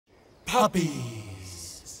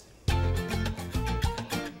Puppies.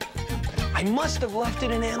 I must have left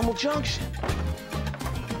it in Animal Junction.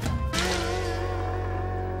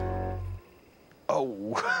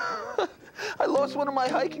 Oh, I lost one of my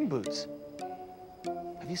hiking boots.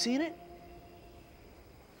 Have you seen it?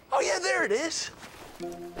 Oh, yeah, there it is.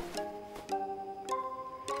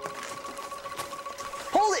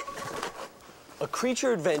 Hold it! A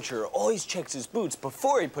creature adventurer always checks his boots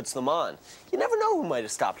before he puts them on. You never know who might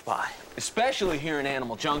have stopped by. Especially here in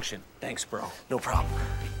Animal Junction. Thanks, bro. No problem.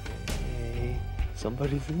 Hey,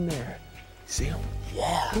 somebody's in there. See him?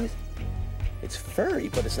 Yeah. It's furry,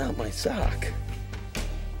 but it's not my sock.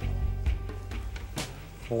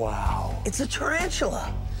 Wow. It's a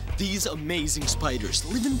tarantula. These amazing spiders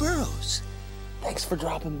live in burrows. Thanks for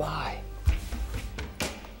dropping by. Go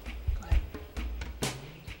ahead.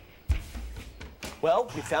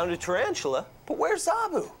 Well, we found a tarantula, but where's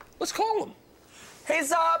Zoboo? Let's call him. Hey,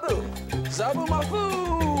 Zoboo!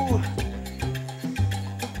 Zoboomafoo!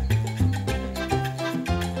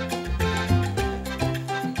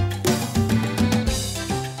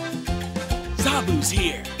 Zoboo's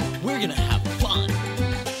here. We're gonna have fun.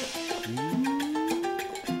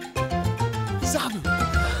 Zoboo.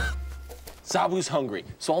 Zoboo's hungry,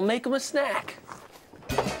 so I'll make him a snack.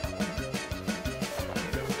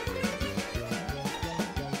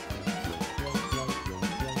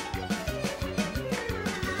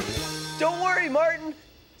 Don't worry, Martin.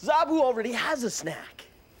 Zoboo already has a snack.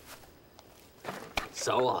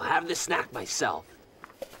 So I'll have the snack myself.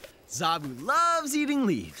 Zoboo loves eating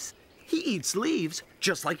leaves. He eats leaves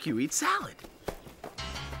just like you eat salad.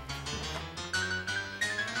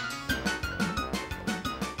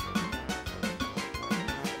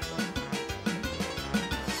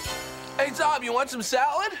 Hey, Zob, you want some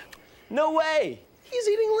salad? No way. He's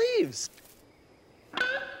eating leaves.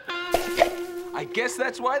 I guess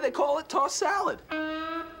that's why they call it tossed salad.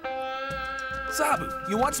 Zoboo,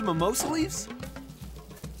 you want some mimosa leaves?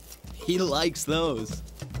 He likes those.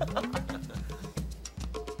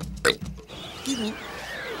 Give me.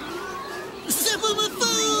 Zoboomafoo!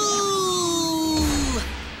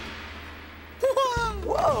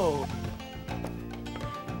 Whoa!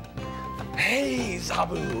 Hey,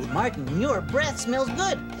 Zoboo. Martin, your breath smells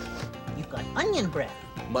good. You've got onion breath.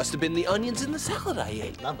 Must have been the onions in the salad I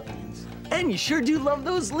ate. Love onions. And you sure do love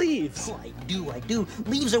those leaves. Oh, I do.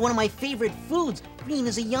 Leaves are one of my favorite foods. Green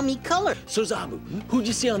is a yummy color. So, Zoboo, who'd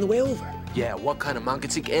you see on the way over? Yeah, what kind of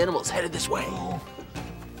Monkatsink animals headed this way?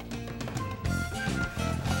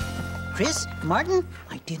 Chris, Martin,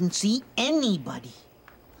 I didn't see anybody.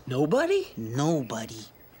 Nobody? Nobody.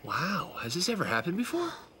 Wow, has this ever happened before?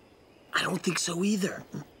 I don't think so either.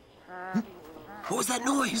 What was that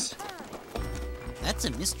noise? That's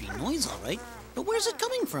a mystery noise, all right. But where's it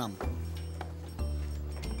coming from?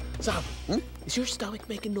 Zoboo, is your stomach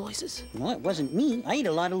making noises? No, it wasn't me. I ate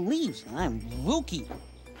a lot of leaves. I'm Wookie.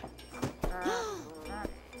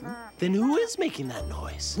 Then who is making that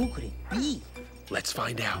noise? Who could it be? Let's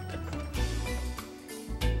find out.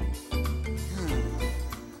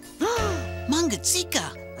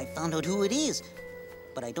 Mangatsika! I found out who it is,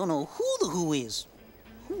 but I don't know who the who is.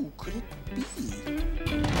 Who could it be?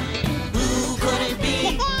 Who could it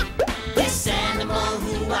be? This animal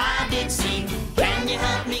who I did see. Can you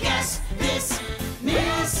help me guess this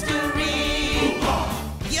mystery?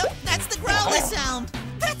 Yep, that's the growler sound.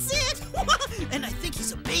 That's it! And I think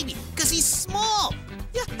he's a baby, because he's small.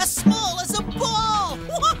 Yeah, as small as a ball.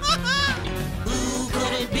 Who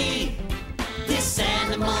could it be? This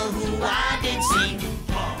animal who I did see.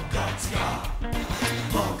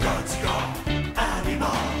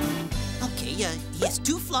 Okay, he has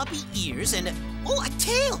two floppy ears and a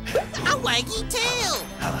tail. A waggy tail.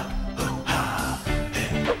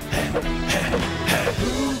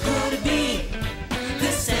 Who could it be?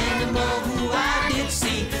 This animal who I did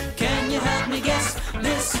see. Can you help me guess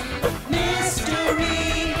this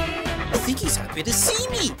mystery? I think he's happy to see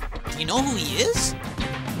me. Do you know who he is?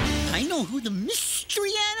 I know who the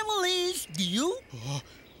mystery animal is. Do you?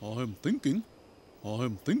 I'm thinking.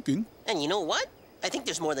 And you know what? I think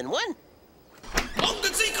there's more than one.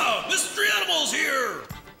 Mangatsika! Mystery animals here!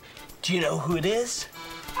 Do you know who it is?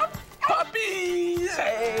 Puppies!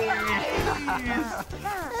 Hey!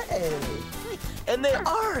 Hey! And they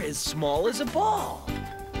are as small as a ball.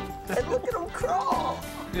 And look at them crawl.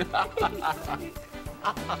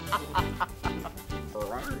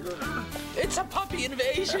 It's a puppy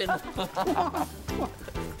invasion.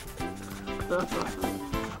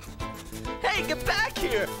 Hey, get back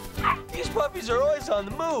here! These puppies are always on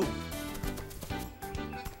the move.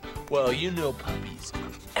 Well, you know puppies.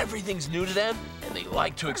 Everything's new to them, and they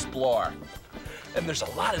like to explore. and there's a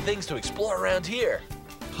lot of things to explore around here.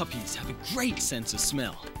 Puppies have a great sense of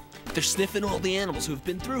smell. They're sniffing all the animals who have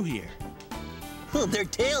been through here. Their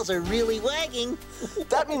tails are really wagging.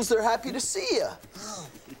 That means they're happy to see you.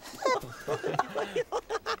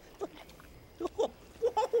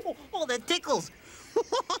 Oh, that tickles.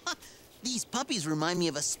 These puppies remind me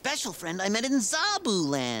of a special friend I met in Zoboo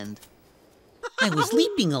land. I was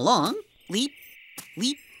leaping along, leap,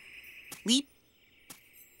 leap, leap,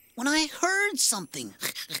 when I heard something.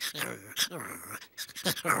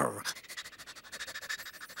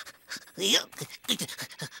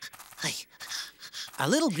 A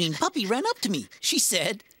little green puppy ran up to me. She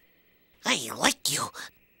said, "I like you."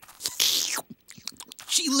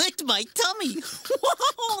 She licked my tummy.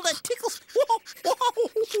 Whoa, that tickles. Whoa, whoa.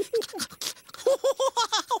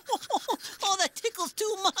 Oh, that tickles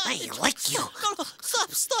too much. I like you. No,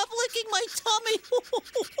 stop licking my tummy.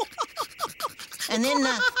 And then,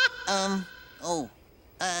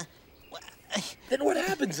 Then what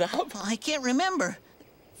happened, Zob? I can't remember.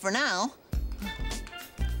 For now.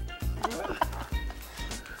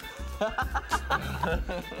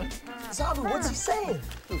 Zoboo, what's he saying?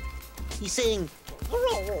 He's saying,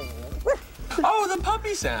 Oh, the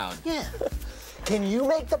puppy sound. yeah. Can you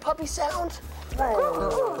make the puppy sound?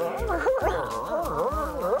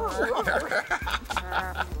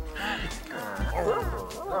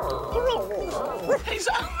 Hey,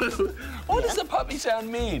 Zob, what does the puppy sound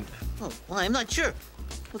mean? Oh, well, I'm not sure.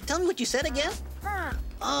 Well, tell me what you said again.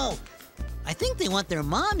 Oh, I think they want their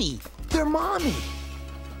mommy. Their mommy.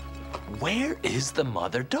 Where is the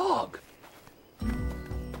mother dog?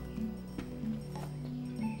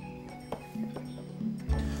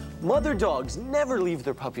 Mother dogs never leave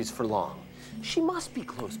their puppies for long. She must be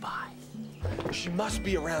close by. She must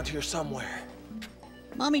be around here somewhere.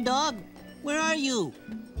 Mommy dog, where are you?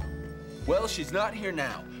 Well, she's not here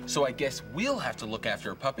now, so I guess we'll have to look after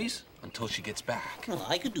her puppies until she gets back. Well,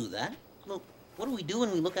 I could do that. Well, what do we do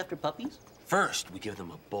when we look after puppies? First, we give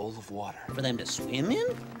them a bowl of water. For them to swim in?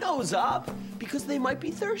 No, Zob, because they might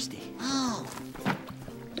be thirsty. Oh.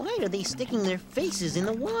 Why are they sticking their faces in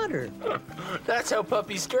the water? That's how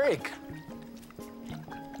puppies drink.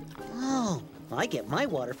 Oh, I get my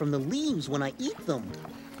water from the leaves when I eat them.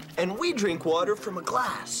 And we drink water from a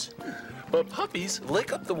glass. But puppies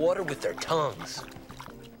lick up the water with their tongues.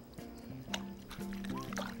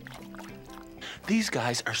 These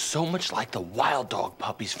guys are so much like the wild dog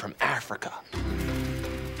puppies from Africa.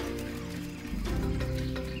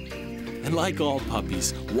 And like all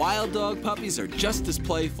puppies, wild dog puppies are just as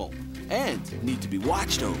playful and need to be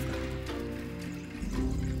watched over.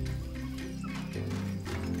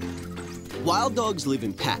 Wild dogs live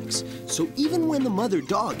in packs, so even when the mother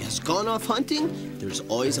dog has gone off hunting, there's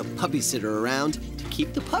always a puppy sitter around to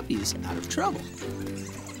keep the puppies out of trouble.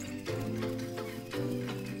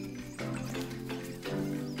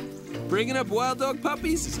 Bringing up wild dog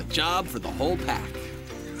puppies is a job for the whole pack.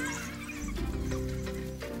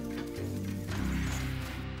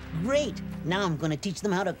 Great. Now I'm going to teach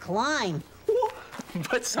them how to climb.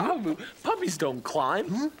 But Zoboo, puppies don't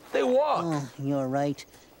climb. They walk. Oh, you're right.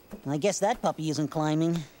 I guess that puppy isn't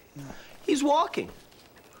climbing. He's walking.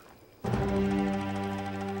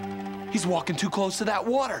 He's walking too close to that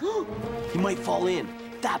water. He might fall in.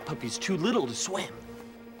 That puppy's too little to swim.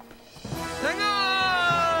 Hang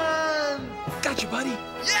on! Got you, buddy.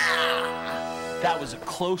 Yeah! That was a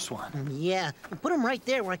close one. Yeah, put them right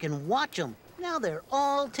there where I can watch them. Now they're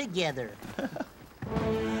all together.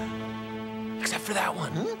 Except for that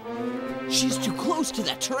one. She's too close to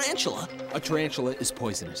that tarantula. A tarantula is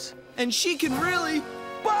poisonous. And she can really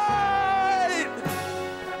bite!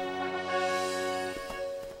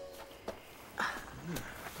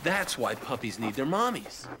 That's why puppies need their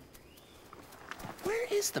mommies. Where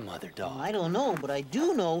is the mother dog? I don't know, but I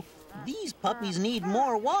do know these puppies need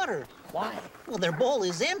more water. Why? Well, their bowl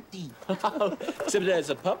is empty. Except it has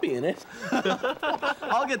a puppy in it.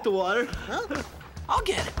 I'll get the water. Huh? I'll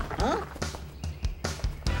get it. Huh?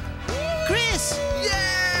 Chris!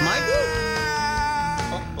 Yeah! Martin?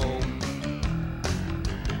 Uh-oh.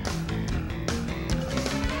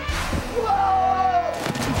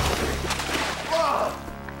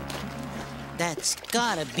 That's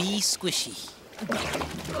gotta be squishy.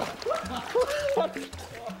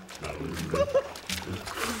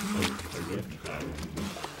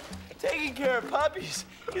 Taking care of puppies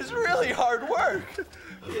is really hard work.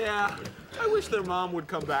 Yeah, I wish their mom would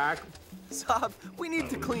come back. Zob, we need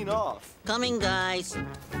to clean off. Coming, guys.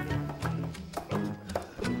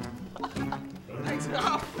 Thanks,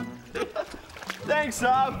 Zob. Thanks,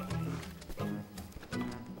 Zob.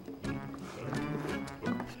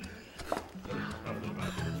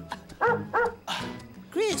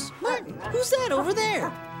 Chris, who's that over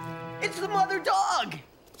there? It's the mother dog.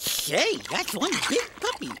 Hey, that's one big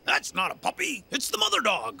puppy. That's not a puppy. It's the mother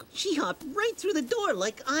dog. She hopped right through the door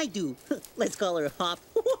like I do. Let's call her Hop.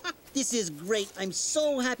 This is great. I'm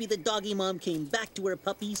so happy the doggy mom came back to her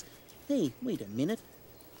puppies. Hey, wait a minute.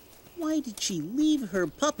 Why did she leave her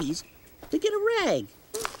puppies to get a rag?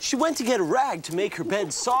 She went to get a rag to make her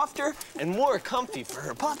bed softer and more comfy for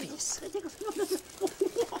her puppies.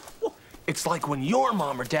 It's like when your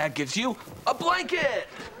mom or dad gives you a blanket.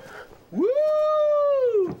 Woo!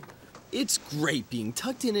 It's great being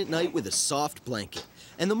tucked in at night with a soft blanket.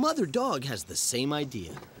 And the mother dog has the same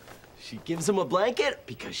idea. She gives them a blanket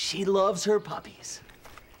because she loves her puppies.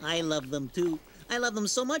 I love them too. I love them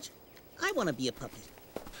so much, I want to be a puppy.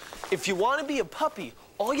 If you want to be a puppy,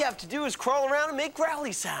 all you have to do is crawl around and make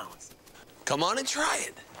growly sounds. Come on and try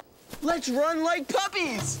it. Let's run like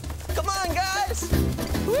puppies. Come on, guys.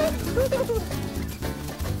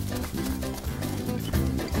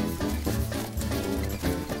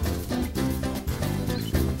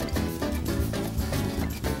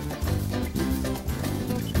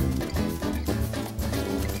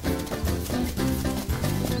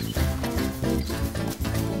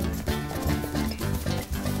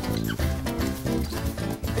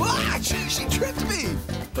 She tripped me!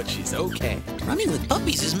 But she's okay. Running with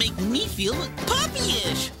puppies is making me feel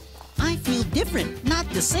puppyish. I feel different, not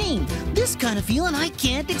the same. This kind of feeling I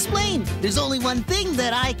can't explain. There's only one thing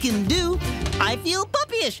that I can do. I feel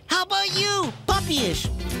puppyish. How about you? Puppyish.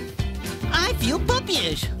 I feel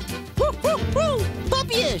puppyish. Woo, woo, woo!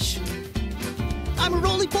 Puppyish. I'm a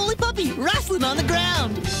roly-poly puppy wrestling on the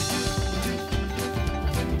ground.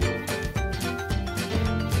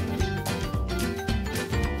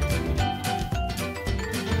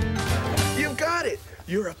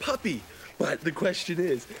 You're a puppy. But the question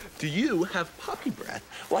is, do you have puppy breath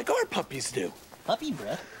like our puppies do? Puppy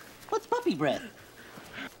breath? What's puppy breath?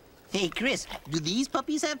 Hey, Chris, do these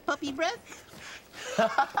puppies have puppy breath?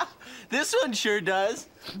 This one sure does.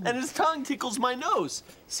 And his tongue tickles my nose.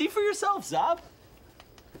 See for yourself, Zob.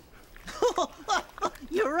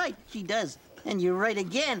 You're right, she does. And you're right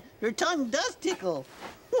again. Her tongue does tickle.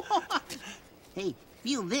 Hey,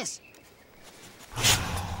 feel this.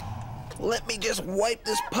 Let me just wipe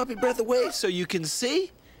this puppy breath away so you can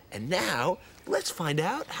see. And now, let's find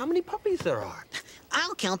out how many puppies there are.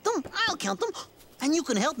 I'll count them. I'll count them. And you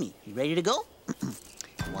can help me. You ready to go?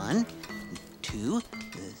 1, 2,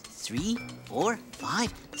 3, 4,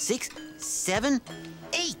 5, 6, 7,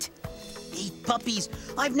 8. 8 puppies.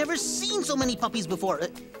 I've never seen so many puppies before.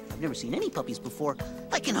 I've never seen any puppies before.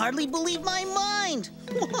 I can hardly believe my mind.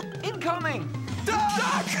 Incoming!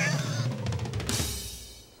 Duck!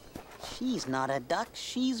 She's not a duck,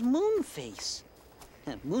 she's Moonface.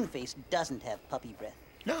 Moonface doesn't have puppy breath.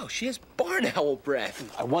 No, she has barn owl breath.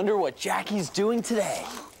 I wonder what Jackie's doing today.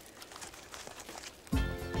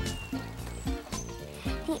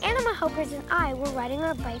 The Animal Helpers and I were riding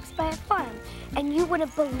our bikes by a farm, and you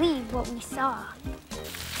wouldn't believe what we saw.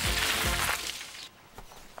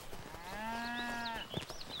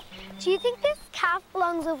 Do you think this calf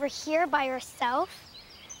belongs over here by herself?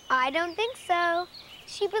 I don't think so.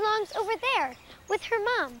 She belongs over there with her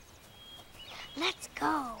mom. Let's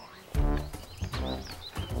go.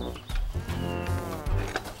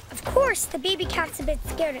 Of course, the baby cat's a bit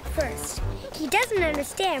scared at first. He doesn't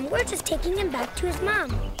understand we're just taking him back to his mom.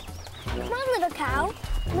 Come on, little cow.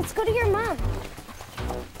 Let's go to your mom.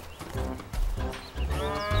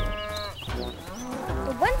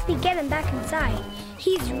 But once we get him back inside,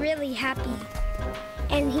 he's really happy.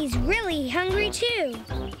 And he's really hungry, too.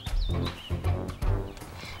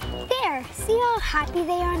 There, see how happy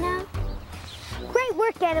they are now? Great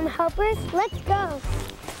work, Animal Helpers. Let's go.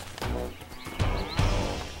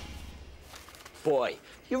 Boy,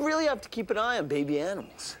 you really have to keep an eye on baby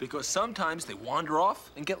animals. Because sometimes they wander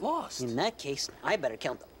off and get lost. In that case, I better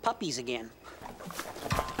count the puppies again.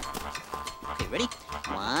 Okay, ready?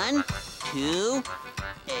 1, 2.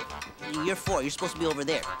 You're 4. You're supposed to be over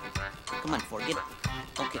there. Come on, 4. Get it.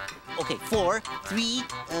 Okay, 4, 3.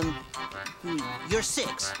 You're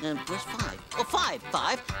 6. Where's 5? Oh, 5.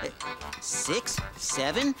 5. 6,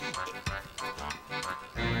 7.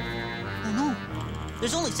 Oh no.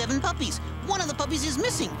 There's only 7 puppies. One of the puppies is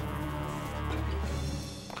missing.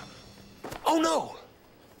 Oh no!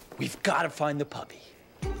 We've got to find the puppy.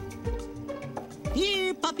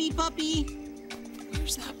 Here, puppy.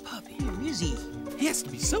 Where's that puppy? Where is he? He has to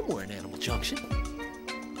be somewhere in Animal Junction.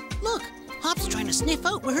 Look, Hop's trying to sniff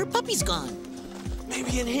out where her puppy's gone.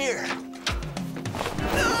 Maybe in here.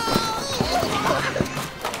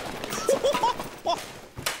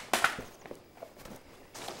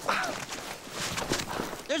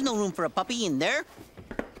 There's There's no room for a puppy in there.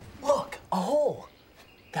 Look, a hole.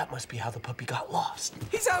 That must be how the puppy got lost.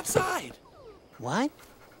 He's outside. What?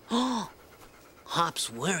 Oh,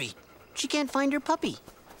 Hop's worried. She can't find her puppy.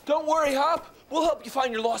 Don't worry, Hop. We'll help you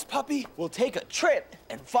find your lost puppy. We'll take a trip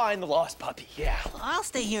and find the lost puppy. Yeah. I'll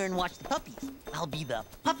stay here and watch the puppies. I'll be the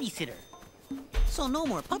puppy sitter. So no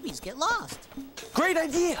more puppies get lost. Great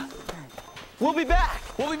idea. We'll be back.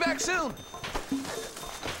 We'll be back soon.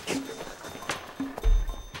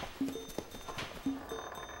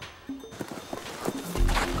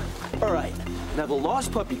 All right. Now, the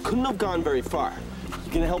lost puppy couldn't have gone very far.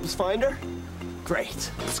 You gonna help us find her?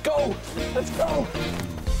 Great. Let's go. Let's go.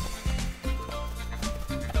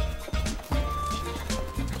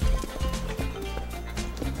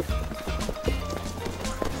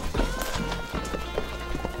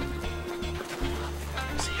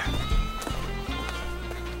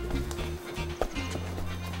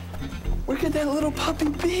 Where could that little puppy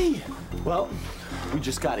be? Well, we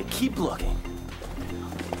just gotta keep looking.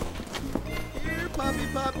 Here, puppy,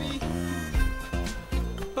 puppy.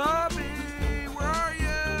 Puppy, where are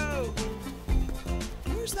you?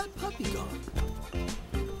 Where's that puppy gone?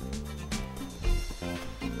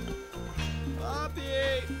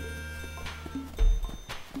 Puppy.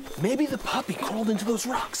 Maybe the puppy crawled into those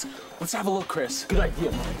rocks. Let's have a look, Chris. Good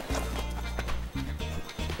idea, Mike.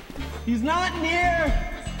 He's not near.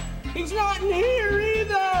 He's not in here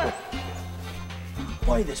either.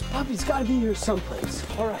 Boy, this puppy's gotta be here someplace.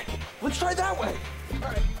 All right, let's try that way. All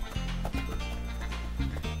right.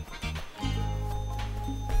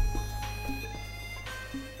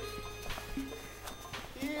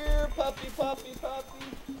 Here, puppy, puppy, puppy.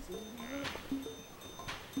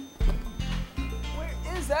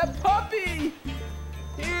 Where is that puppy?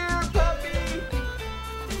 Here, puppy.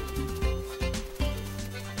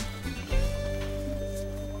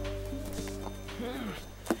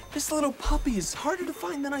 This little puppy is harder to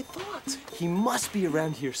find than I thought. He must be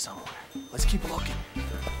around here somewhere. Let's keep looking.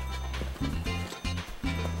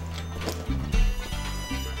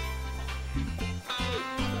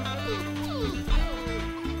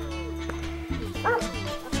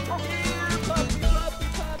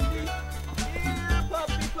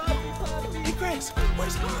 Hey, Chris,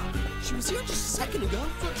 where's Hop? She was here just a second ago.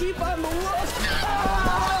 Keep on the look.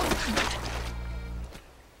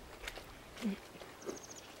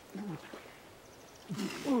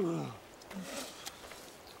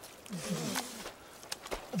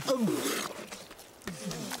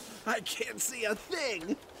 I can't see a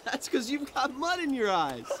thing. That's because you've got mud in your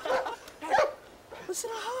eyes. Listen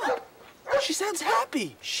to Hop. She sounds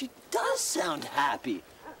happy. She does sound happy.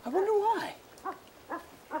 I wonder why.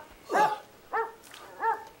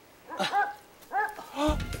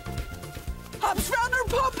 Hop's found her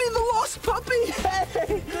puppy, the lost puppy.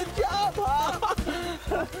 Hey, good job, Hop.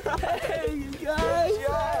 Hey, you guys.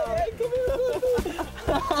 Hey, come here.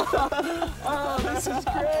 Oh, this is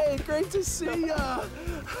great. Great to see ya.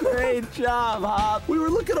 Great job, Hop. We were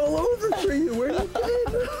looking all over for you. Where you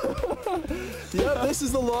been? Yep, this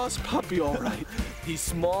is the lost puppy, all right. He's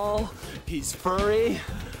small. He's furry.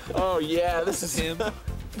 Oh, yeah, this is him.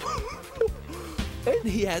 And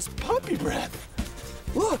he has puppy breath.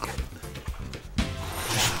 Look.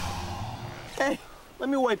 Hey, let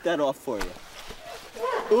me wipe that off for you.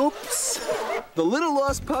 Oops. The little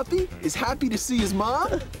lost puppy is happy to see his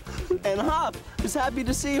mom, and Hop is happy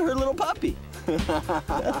to see her little puppy.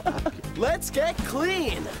 Let's get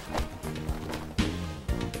clean.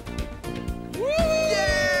 Woo! Yeah!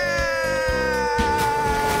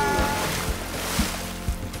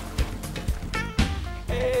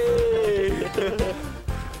 Hey!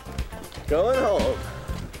 Going home.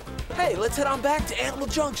 Hey, let's head on back to Animal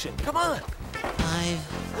Junction. Come on. 5,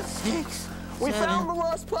 6, We 7. found the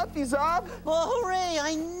lost puppies, Zob. Oh, hooray!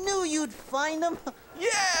 I knew you'd find them.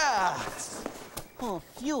 Yeah! Oh,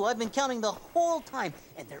 phew, I've been counting the whole time,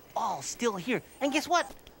 and they're all still here. And guess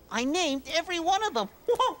what? I named every one of them.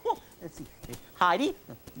 Let's see. Heidi,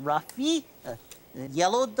 Ruffy,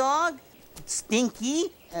 Yellow Dog,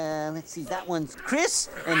 Stinky, let's see, that one's Chris,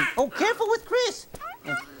 and, oh, careful with Chris.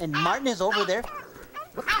 And Martin is over there.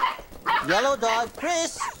 Yellow Dog,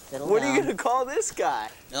 Chris. Settle What are down. you gonna call this guy?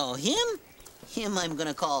 Oh, him? Him I'm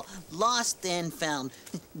gonna call Lost and Found.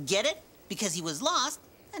 Get it? Because he was lost,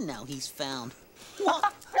 and now he's found.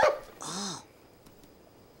 Oh.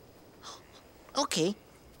 Okay,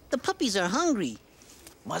 the puppies are hungry.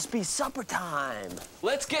 Must be supper time.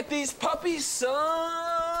 Let's get these puppies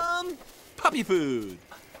some puppy food.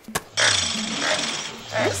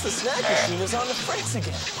 I guess the snack machine is on the fritz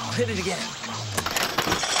again. I'll hit it again.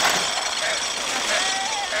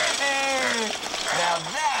 Now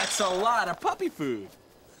That's a lot of puppy food.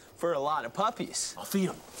 for a lot of puppies. I'll feed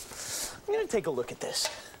them. I'm gonna take a look at this.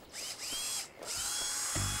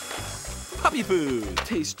 Puppy food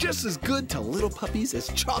tastes just as good to little puppies as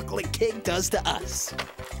chocolate cake does to us.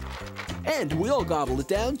 And we all gobble it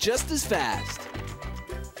down just as fast.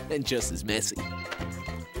 And just as messy.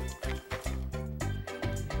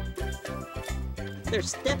 They're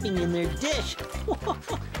stepping in their dish.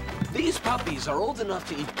 These puppies are old enough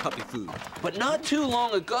to eat puppy food, but not too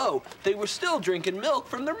long ago, they were still drinking milk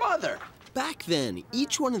from their mother. Back then,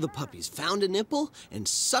 each one of the puppies found a nipple and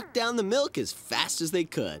sucked down the milk as fast as they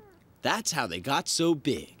could. That's how they got so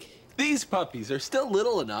big. These puppies are still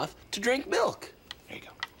little enough to drink milk. Here you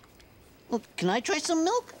go. Well, can I try some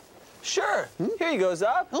milk? Sure. Here you go,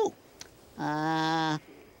 Zob. Oh.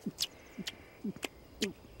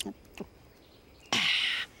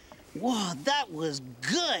 Whoa, that was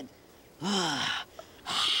good.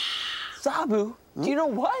 Zoboo, do you know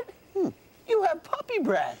what? You have puppy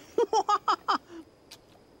breath.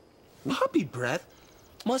 Puppy breath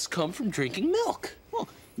must come from drinking milk. Well,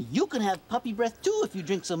 you can have puppy breath too if you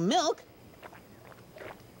drink some milk.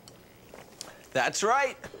 That's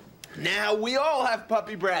right. Now we all have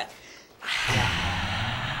puppy breath.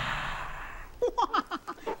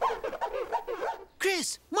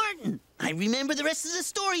 Chris, Martin, I remember the rest of the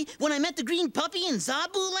story when I met the green puppy in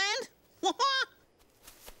Zoboo land.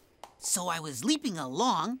 So I was leaping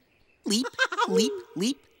along, leap, leap,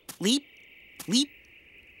 leap, leap, leap,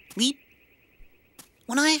 leap,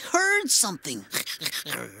 when I heard something.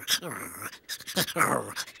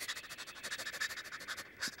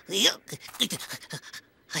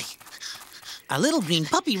 A little green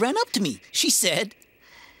puppy ran up to me. She said,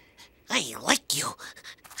 "I like you."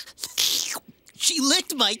 She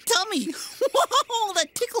licked my tummy. Whoa,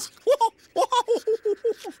 that tickles. Whoa, whoa.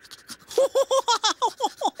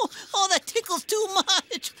 Oh, that tickles too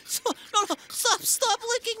much. No, stop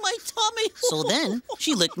licking my tummy. So then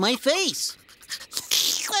she licked my face.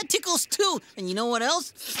 That tickles too. And you know what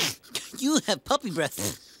else? You have puppy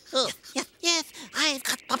breath. Oh. Yes, I've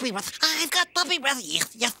got puppy breath. I've got puppy breath.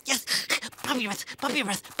 Yes. Puppy breath, puppy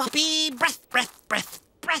breath, puppy breath, breath.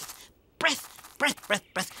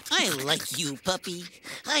 I like you, puppy.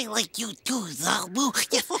 I like you too, Zoboo.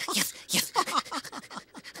 Yes.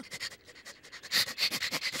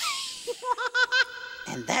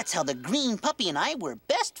 And that's how the green puppy and I were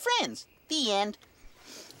best friends. The end.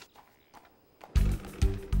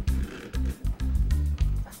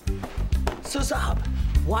 So, Zob,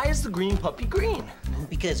 why is the green puppy green?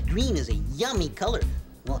 Because green is a yummy color.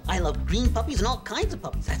 Well, I love green puppies and all kinds of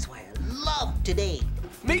puppies. That's why I love today.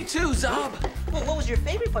 Me too, Zob. Well, what was your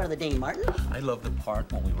favorite part of the day, Martin? I love the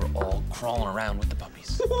part when we were all crawling around with the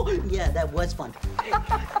puppies. Yeah, that was fun.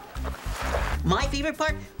 My favorite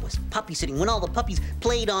part was puppy sitting when all the puppies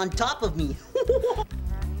played on top of me.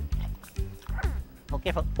 Oh,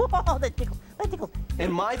 careful. Oh, that tickles.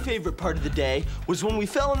 And my favorite part of the day was when we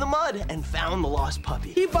fell in the mud and found the lost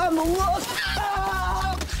puppy. He found the lost...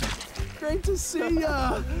 Ah! Great to see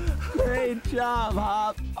ya. Great job,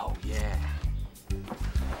 Hop. Oh, yeah.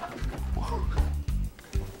 Whoa.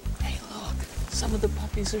 Hey, look. Some of the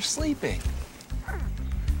puppies are sleeping.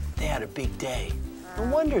 They had a big day. No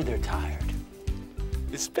wonder they're tired.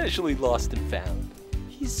 Especially lost and found.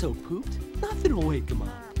 He's so pooped, nothing will wake him up.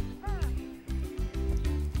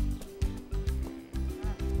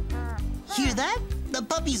 Hear that? The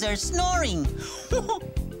puppies are snoring.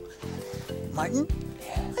 Martin,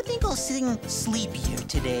 I think I'll sing sleepier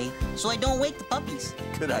today so I don't wake the puppies.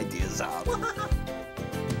 Good idea, Zob.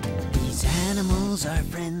 These animals are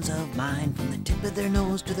friends of mine, from the tip of their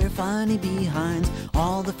nose to their funny behinds.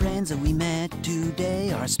 All the friends that we met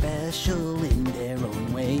today are special in their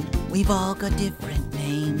own way. We've all got different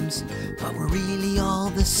names, but we're really all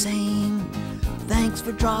the same. Thanks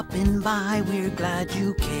for dropping by, we're glad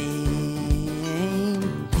you came.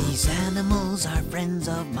 These animals are friends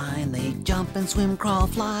of mine. They jump and swim, crawl,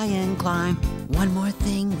 fly and climb. One more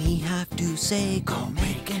thing we have to say, go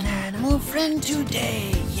make an animal friend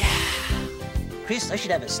today, yeah! Chris, I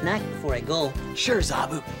should have a snack before I go. Sure,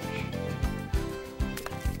 Zoboo.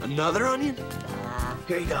 Another onion?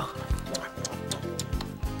 Here you go.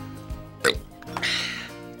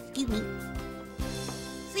 Excuse me.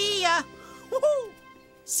 See ya! Woohoo!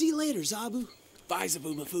 See you later, Zoboo. Bye,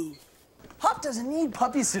 Zoboomafoo. Hop doesn't need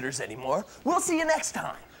puppy sitters anymore. We'll see you next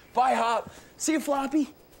time. Bye, Hop. See you, Floppy.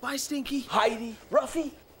 Bye, Stinky. Heidi.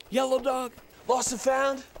 Ruffy. Yellow Dog. Lost and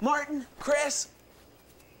Found. Martin. Chris.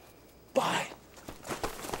 Bye.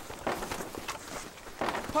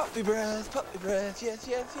 Puppy breath, yes.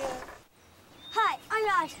 Hi, I'm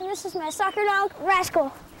Alex, and this is my soccer dog,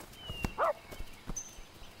 Rascal.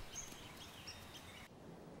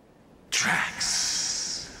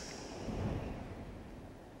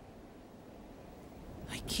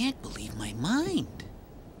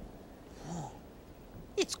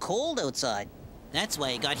 cold outside. That's why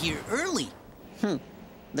I got here early.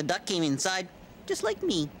 The duck came inside, just like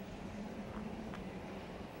me.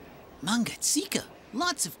 Mangatsika,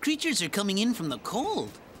 lots of creatures are coming in from the cold.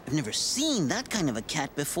 I've never seen that kind of a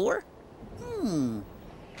cat before.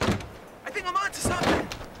 I think I'm onto something.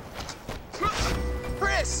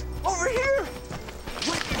 Chris, over here!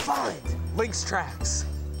 What did you find? Lynx tracks.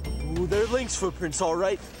 Ooh, they're lynx footprints, all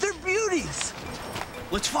right. They're beauties.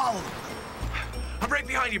 Let's follow them. I'm right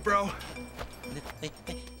behind you, bro.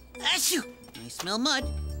 Achoo! I smell mud.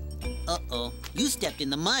 Uh-oh, you stepped in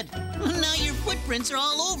the mud. Now your footprints are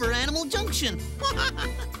all over Animal Junction.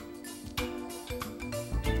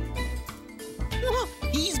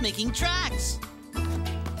 He's making tracks.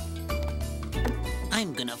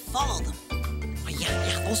 I'm gonna follow them. Oh,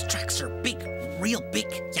 yeah, those tracks are big, real big.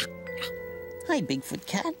 Yeah. Hi, Bigfoot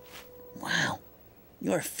cat. Wow,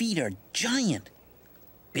 your feet are giant.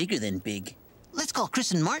 Bigger than big. Let's call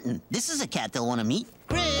Chris and Martin. This is a cat they'll want to meet.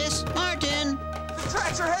 Chris, Martin. The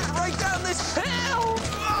tracks are headed right down this hill.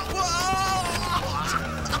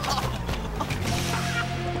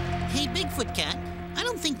 Hey, Bigfoot cat. I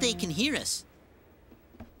don't think they can hear us.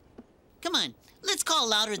 Come on, let's call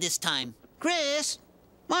louder this time. Chris,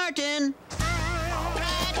 Martin.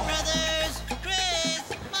 Kratt Brothers,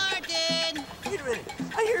 Chris, Martin. Wait a minute,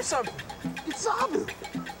 I hear something. It's Zoboo.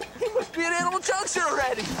 He must be at Animal Junction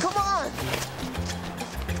already. Come on.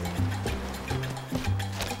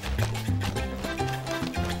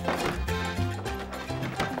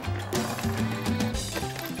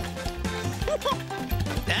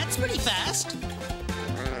 That's pretty fast.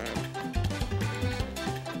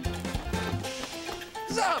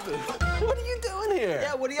 Zoboo, what are you doing here?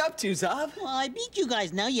 Yeah, what are you up to, Zob? Well, I beat you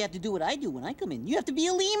guys. Now you have to do what I do when I come in. You have to be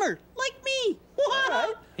a lemur, like me. All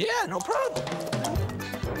right. Yeah, no problem.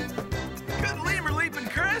 Good lemur leaping,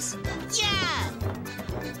 Chris. Yeah.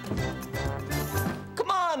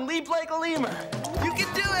 Come on, leap like a lemur. You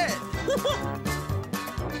can do it.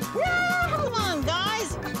 Come on,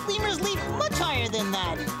 guys. Lemurs leap much higher than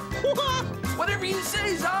that. Whatever you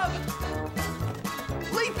say, Zob.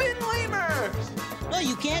 Leaping lemur. Well,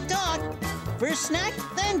 you can't talk. First snack,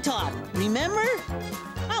 then talk. Remember?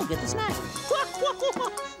 I'll get the snack.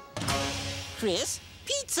 Chris,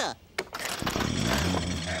 pizza.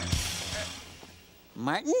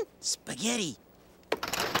 Martin, spaghetti.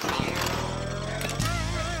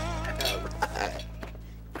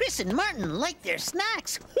 Chris and Martin like their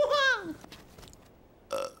snacks.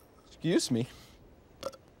 Excuse me.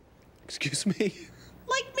 Excuse me?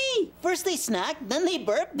 Like me. First they snack, then they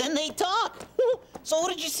burp, then they talk. So what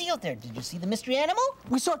did you see out there? Did you see the mystery animal?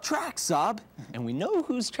 We saw tracks, Zob, and we know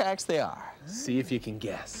whose tracks they are. See if you can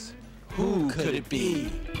guess. Who could it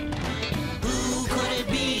be? Who could it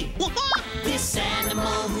be? This animal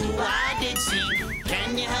who I did see.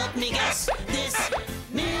 Can you help me guess this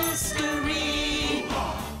mystery?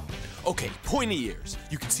 Okay, pointy ears.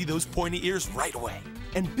 You can see those pointy ears right away.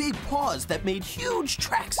 And big paws that made huge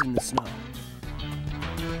tracks in the snow.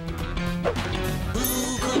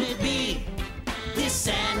 Who could it be? This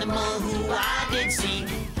animal who I did see.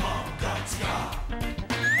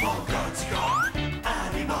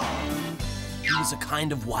 He was a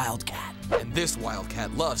kind of wildcat. And this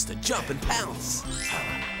wildcat loves to jump and pounce.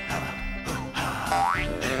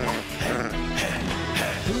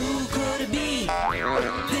 Who could it be?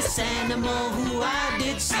 This animal who I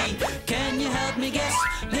did see. Can you help me guess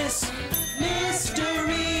this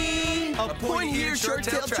mystery? A pointy-eared,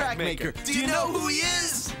 short-tailed track maker. Do you know who he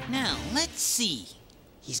is? Now, let's see.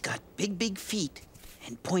 He's got big, big feet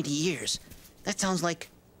and pointy ears. That sounds like...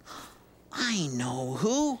 I know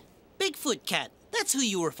who. Bigfoot cat. That's who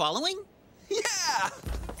you were following? Yeah!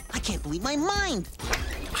 I can't believe my mind.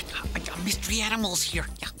 I got mystery animals here.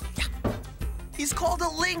 Yeah. He's called a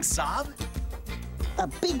lynx, Zob. A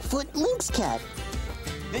Bigfoot lynx cat.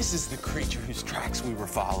 This is the creature whose tracks we were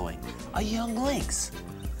following. A young lynx.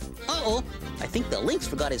 Uh-oh. I think the lynx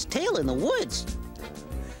forgot his tail in the woods.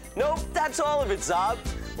 Nope, that's all of it, Zob.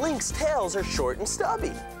 Lynx tails are short and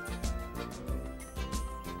stubby.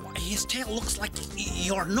 His tail looks like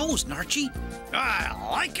your nose, Narchi. I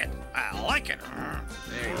like it.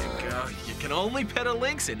 There you go. You can only pet a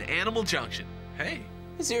lynx in Animal Junction. Hey.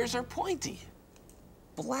 His ears are pointy.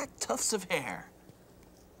 Black tufts of hair.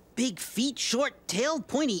 Big feet, short-tailed,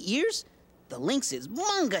 pointy ears? The lynx is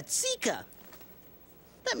Mangatsika.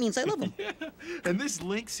 That means I love him. And this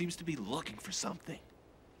lynx seems to be looking for something.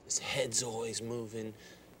 His head's always moving.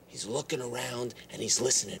 He's looking around and he's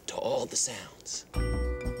listening to all the sounds.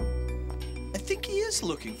 I think he is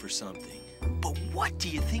looking for something. But what do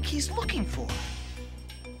you think he's looking for?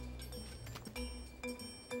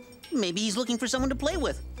 Maybe he's looking for someone to play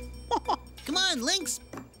with. on, Lynx.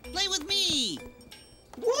 Play with me.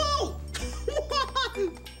 Whoa!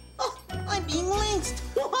 Oh, I'm being lynxed.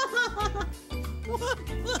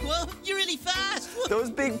 Well, you're really fast. Those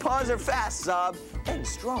big paws are fast, Zob, and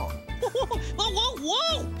strong. Whoa, whoa,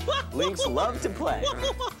 whoa! Lynx love to play.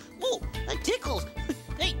 Whoa, that tickles.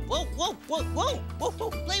 Hey, whoa,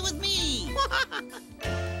 play with me.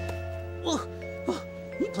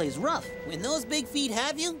 He plays rough. When those big feet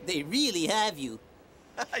have you, they really have you.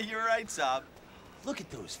 You're right, Zob. Look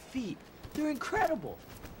at those feet. They're incredible.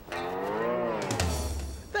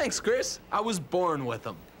 Thanks, Chris. I was born with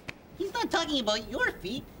them. He's not talking about your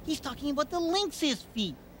feet. He's talking about the lynx's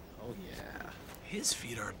feet. Oh, yeah. His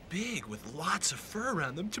feet are big with lots of fur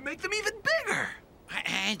around them to make them even bigger.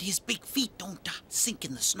 And his big feet don't sink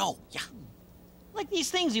in the snow, yeah? Like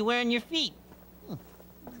these things you wear on your feet.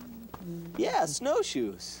 Yeah,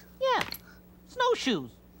 snowshoes. Yeah, snowshoes.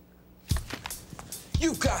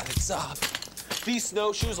 You got it, Zob. These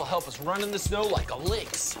snowshoes will help us run in the snow like a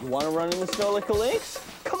lynx. You want to run in the snow like a lynx?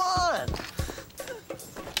 Come on!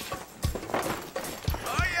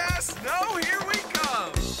 Oh, yeah, snow, here we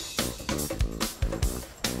come.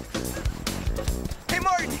 Hey,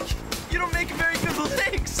 Martin, you don't make a very good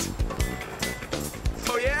lynx.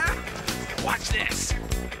 Oh, yeah? Watch this.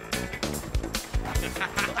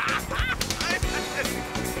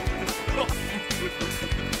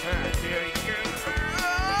 Here he goes.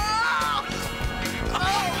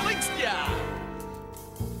 Oh, lynx ya!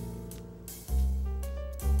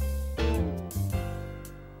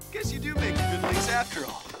 Guess you do make a good lynx after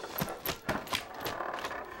all.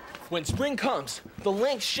 When spring comes, the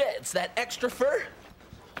lynx sheds that extra fur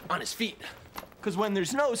on his feet. Because when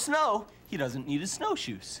there's no snow, he doesn't need his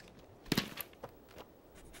snowshoes.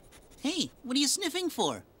 Hey, what are you sniffing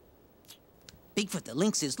for? Bigfoot the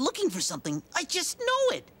lynx is looking for something. I just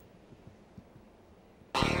know it.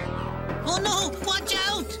 Oh no, watch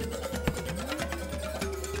out!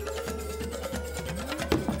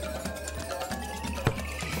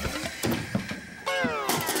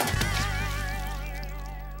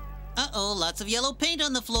 Uh-oh, lots of yellow paint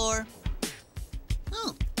on the floor.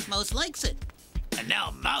 Oh, Mouse likes it. And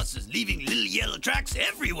now Mouse is leaving little yellow tracks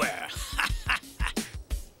everywhere.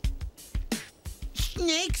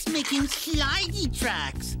 Snake's making slidey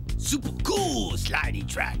tracks. Super cool slidey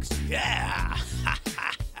tracks, yeah.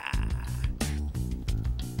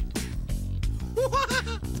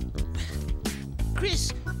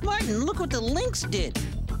 Chris, Martin, look what the lynx did.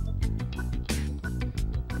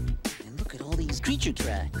 And look at all these creature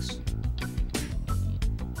tracks.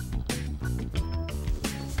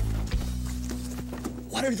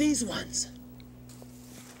 What are these ones?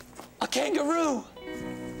 A kangaroo!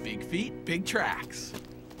 Big feet, big tracks.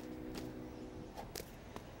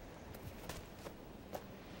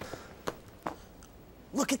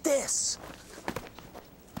 Look at this.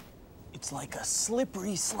 It's like a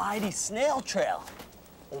slippery, slidey snail trail,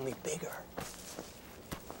 only bigger.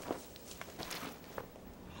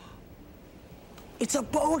 It's a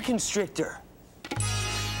boa constrictor.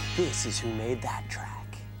 This is who made that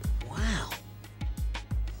track. Wow.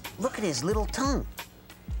 Look at his little tongue.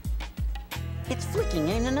 It's flicking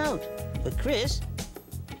in and out. But Chris,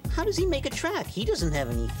 how does he make a track? He doesn't have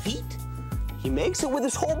any feet. He makes it with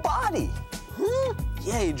his whole body. Huh?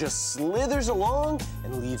 Yeah, he just slithers along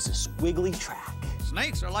and leaves a squiggly track.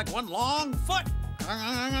 Snakes are like one long foot.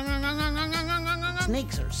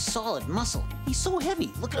 Snakes are solid muscle. He's so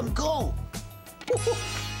heavy. Look at him go.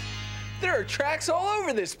 There are tracks all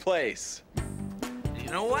over this place. You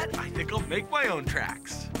know what? I think I'll make my own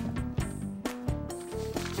tracks.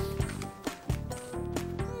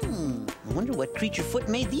 I wonder what creature foot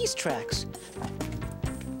made these tracks.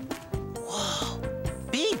 Whoa,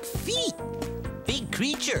 big feet. Big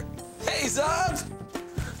creature. Hey, Zob!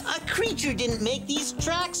 A creature didn't make these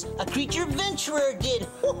tracks. A creature venturer did.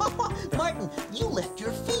 Martin, you left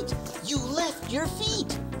your feet. You left your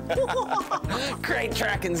feet. Great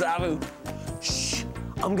tracking, Zoboo. Shh,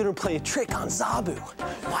 I'm gonna play a trick on Zoboo.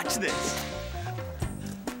 Watch this.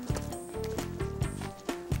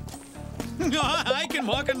 I can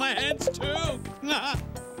walk on my hands too.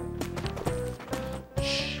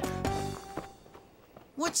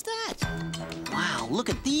 What's that? Wow, look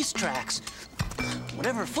at these tracks.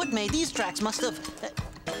 Whatever foot made these tracks must have...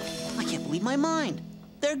 I can't believe my mind.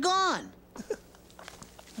 They're gone.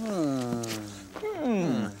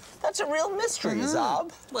 That's a real mystery,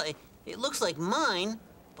 Zob. Well, it looks like mine,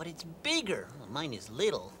 but it's bigger. Well, mine is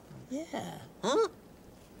little. Yeah. Huh?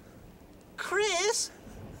 Chris,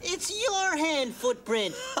 it's your hand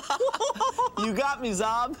footprint. You got me,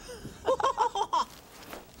 Zob.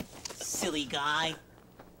 Silly guy.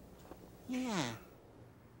 Yeah.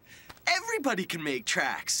 Everybody can make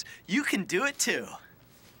tracks. You can do it too.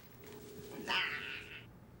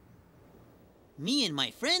 Me and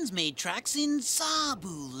my friends made tracks in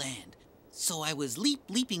Zoboo land. So I was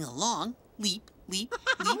leaping along, leap, leap,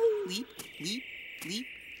 leap, leap, leap, leap,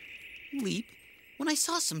 leap, when I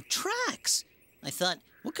saw some tracks. I thought,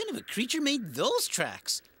 what kind of a creature made those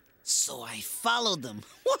tracks? So I followed them.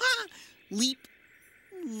 Leap,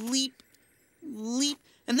 leap, leap,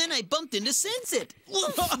 and then I bumped into Sense-It.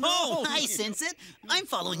 No! Hi, Sense-It. I'm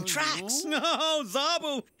following tracks. No,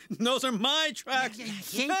 Zoboo! Those are my tracks.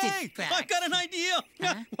 Hey, I got an idea.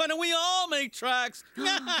 Why don't we all make tracks?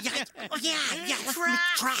 Tracks.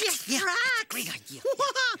 Great idea.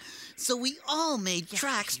 So we all made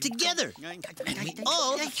tracks together. And we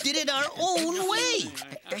all did it our own way.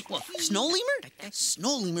 Well, Snow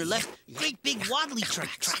Lemur left great big waddly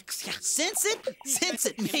tracks.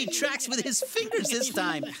 Sense-It made tracks with his fingers this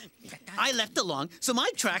time. I left along, so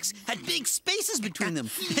my tracks had big spaces between them.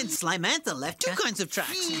 And Slimantha left two kinds of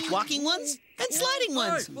tracks, walking ones and sliding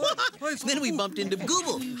ones. Then we bumped into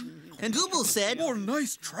Gooble. And Gooble said, More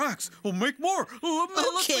nice tracks. We'll make more.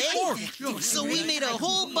 Let's okay. make more. So we made a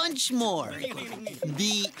whole bunch more.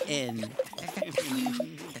 The end.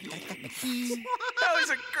 That was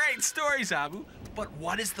a great story, Zoboo. But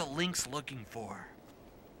what is the lynx looking for?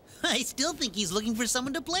 I still think he's looking for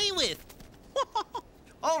someone to play with.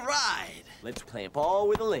 All right, let's play ball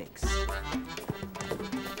with a lynx.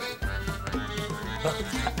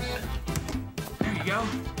 There you go.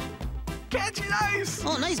 Catch it, nice.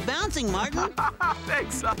 Oh, nice bouncing, Martin.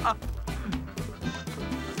 Thanks, Got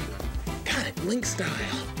it, lynx style.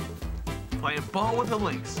 Playing ball with the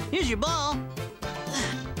lynx. Here's your ball.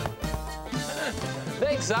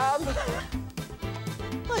 Thanks, Zob.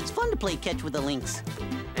 Well, it's fun to play catch with a lynx.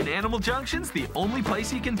 And Animal Junction's the only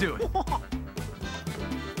place you can do it.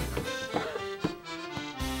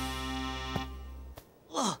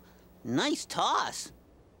 Oh, nice toss.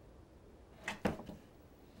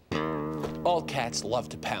 All cats love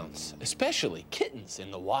to pounce, especially kittens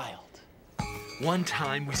in the wild. One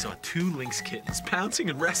time we saw two lynx kittens pouncing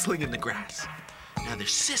and wrestling in the grass. Now their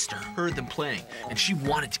sister heard them playing and she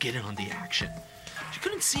wanted to get in on the action. She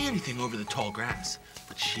couldn't see anything over the tall grass,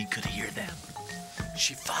 but she could hear them.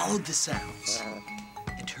 She followed the sounds,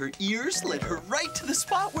 and her ears led her right to the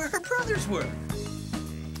spot where her brothers were.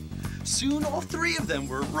 Soon all three of them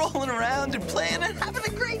were rolling around and playing and having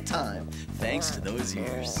a great time, thanks to those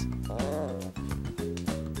ears.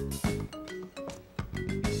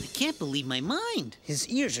 I can't believe my mind. His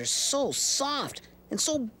ears are so soft and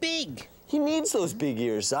so big. He needs those big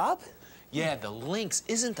ears, Zob. Yeah, the lynx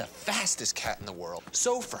isn't the fastest cat in the world.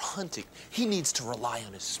 So for hunting, he needs to rely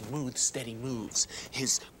on his smooth, steady moves,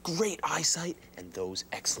 his great eyesight, and those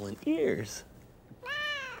excellent ears.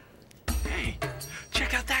 Hey,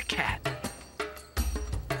 check out that cat.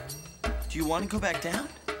 Do you want to go back down?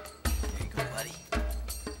 There you go, buddy.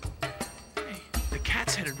 Hey, the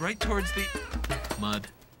cat's headed right towards the mud.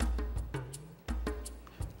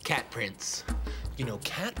 Cat prints. You know,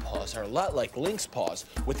 cat paws are a lot like lynx paws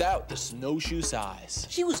without the snowshoe size.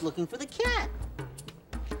 She was looking for the cat.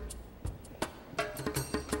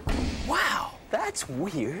 Wow, that's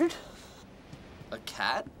weird. A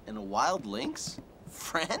cat and a wild lynx?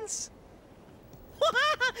 Friends?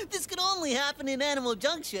 This could only happen in Animal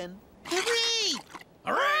Junction. Hooray!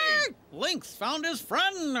 Hooray! Lynx found his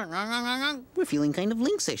friend. We're feeling kind of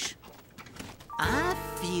lynxish. I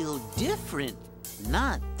feel different,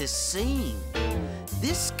 not the same.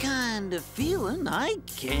 This kind of feeling I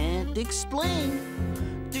can't explain.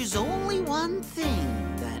 There's only one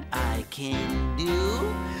thing that I can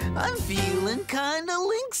do. I'm feeling kinda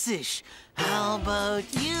lynxish. How about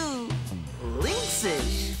you?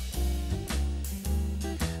 Lynxish.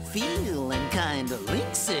 Feeling kinda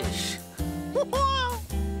lynxish.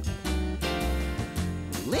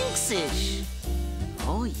 Lynxish.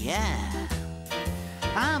 Oh yeah.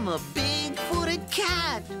 I'm a big-footed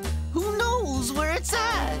cat. Who knows where it's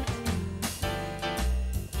at?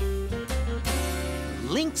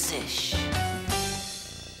 Lynxish.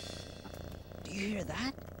 Do you hear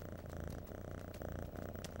that?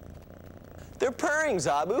 They're purring,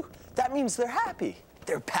 Zoboo. That means they're happy.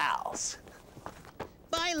 They're pals.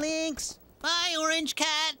 Bye, Lynx. Bye, Orange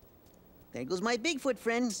Cat. There goes my Bigfoot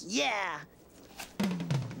friend. Yeah.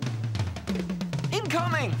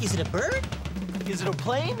 Incoming! Is it a bird? Is it a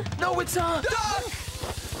plane? No, it's a duck!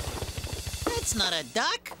 That's not a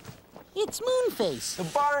duck. It's Moonface. The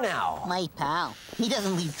barn owl. My pal. He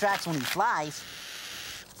doesn't leave tracks when he flies.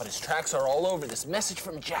 But his tracks are all over this message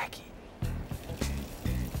from Jackie.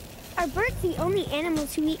 Are birds the only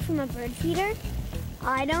animals who eat from a bird feeder?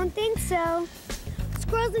 I don't think so.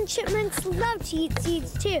 Squirrels and chipmunks love to eat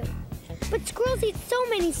seeds too. But squirrels eat so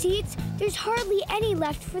many seeds, there's hardly any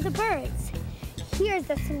left for the birds. Here's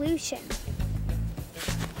the solution.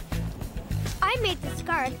 I made this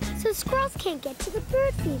guard so squirrels can't get to the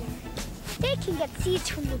bird feeder. They can get seeds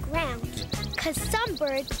from the ground, because some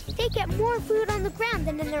birds, they get more food on the ground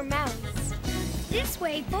than in their mouths. This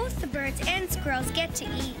way, both the birds and squirrels get to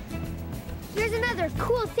eat. Here's another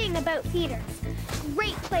cool thing about feeders.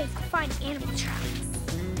 Great place to find animal tracks.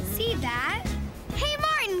 See that? Hey,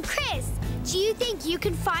 Martin, Chris, do you think you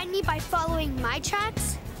can find me by following my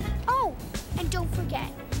tracks? Oh, and don't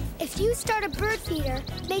forget, if you start a bird feeder,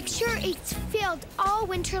 make sure it's filled all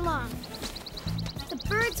winter long. The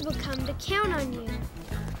birds will come to count on you.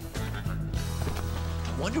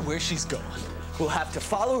 I wonder where she's going. We'll have to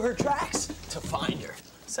follow her tracks to find her.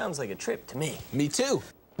 Sounds like a trip to me. Me too.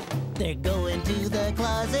 They're going to the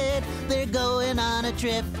closet, they're going on a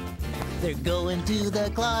trip. They're going to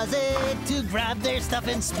the closet to grab their stuff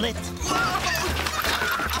and split.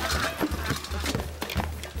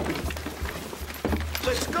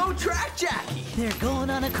 Let's go track Jackie. They're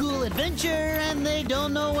going on a cool adventure and they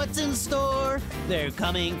don't know what's in store. They're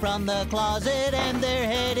coming from the closet and they're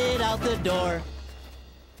headed out the door.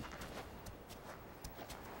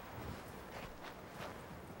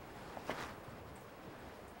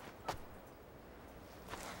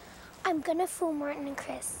 I'm gonna fool Martin and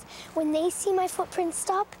Chris. When they see my footprints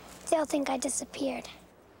stop, they'll think I disappeared.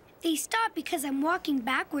 They stop because I'm walking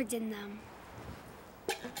backwards in them.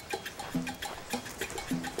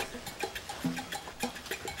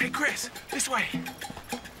 Hey, Chris, this way.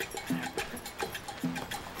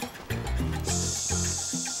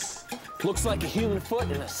 Looks like a human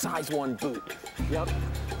foot in a size 1 boot. Yep,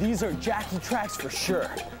 these are Jackie tracks for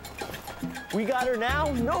sure. We got her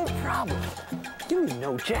now, no problem. You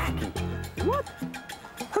know Jackie. What?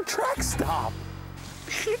 Her tracks stop.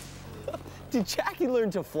 Did Jackie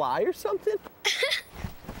learn to fly or something?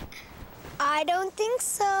 I don't think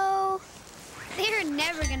so. They're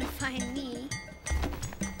never gonna find me.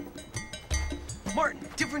 Martin,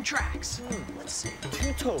 different tracks. Let's see.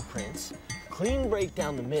 2 toe prints, clean break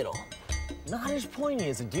down the middle. Not as pointy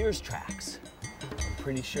as a deer's tracks. I'm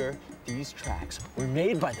pretty sure these tracks were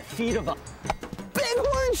made by the feet of a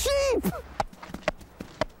bighorn sheep!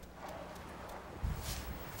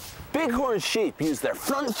 Bighorn sheep use their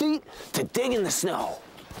front feet to dig in the snow.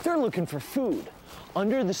 They're looking for food.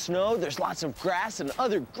 Under the snow, there's lots of grass and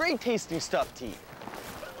other great tasting stuff to eat.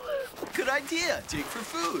 Good idea. Dig for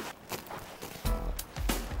food.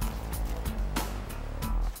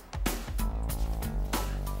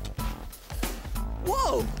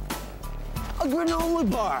 Whoa! A granola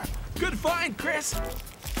bar. Good find, Chris.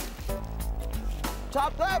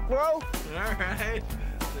 Top that, bro. All right.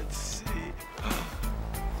 Let's see.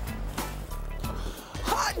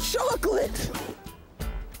 Hot chocolate.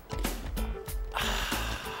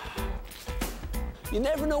 You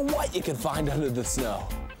never know what you can find under the snow.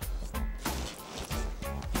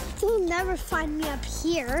 You'll never find me up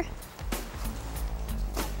here.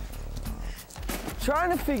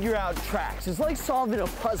 Trying to figure out tracks is like solving a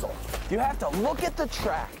puzzle. You have to look at the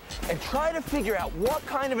track and try to figure out what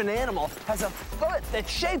kind of an animal has a foot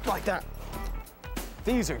that's shaped like that.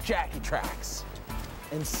 These are Jackie tracks.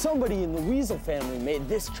 And somebody in the weasel family made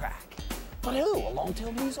this track. But who? A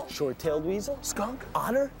long-tailed weasel? Short-tailed weasel? Skunk?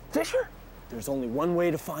 Otter? Fisher? There's only one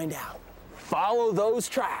way to find out. Follow those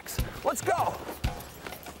tracks. Let's go.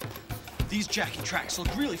 These Jackie tracks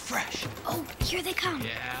look really fresh. Oh, here they come.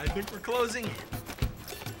 Yeah, I think we're closing in.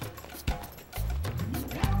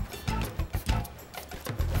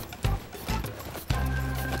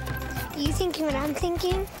 You thinking what I'm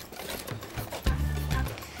thinking?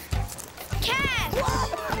 Cat!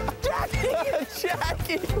 Jackie!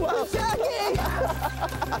 Jackie! Wow, Jackie!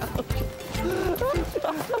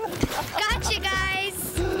 Gotcha,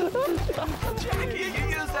 guys! Jackie, you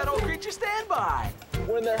use that old creature standby.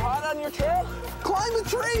 When they're hot on your trail, climb a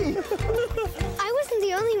tree! I wasn't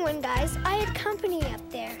the only one, guys. I had company up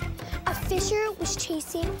there. A fisher was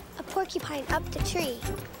chasing a porcupine up the tree.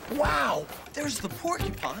 Wow, there's the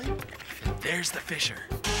porcupine. There's the fisher.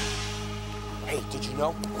 Hey, did you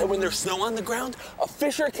know that when there's snow on the ground, a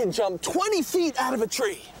fisher can jump 20 feet out of a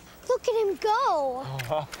tree? Look at him go.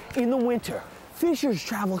 In the winter, fishers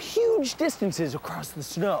travel huge distances across the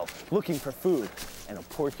snow looking for food, and a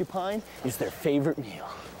porcupine is their favorite meal.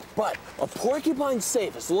 But a porcupine's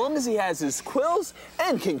safe as long as he has his quills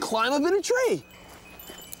and can climb up in a tree.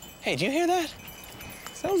 Hey, do you hear that?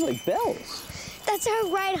 Sounds like bells. That's our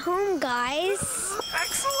ride home, guys.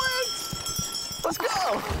 Excellent! Let's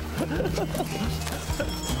go!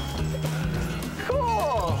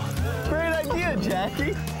 Cool! Great idea,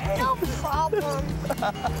 Jackie. No problem.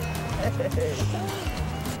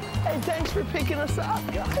 Hey, thanks for picking us up,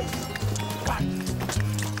 guys.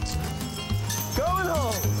 Going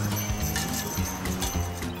home.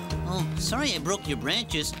 Oh, sorry I broke your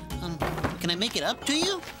branches. Can I make it up to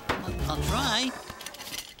you? I'll try.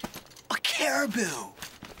 A caribou.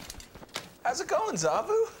 How's it going,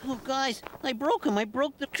 Zoboo? Oh, guys, I broke him. I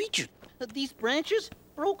broke the creature. These branches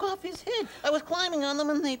broke off his head. I was climbing on them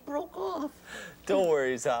and they broke off. Don't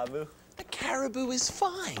worry, Zoboo. The caribou is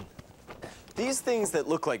fine. These things that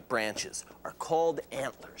look like branches are called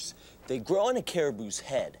antlers. They grow on a caribou's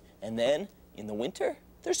head, and then, in the winter,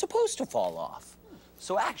 they're supposed to fall off.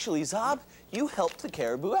 So actually, Zob, you helped the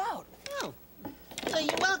caribou out. Oh,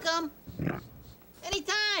 you're welcome.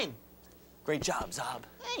 Anytime. Great job, Zob.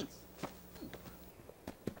 Thanks.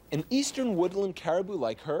 An eastern woodland caribou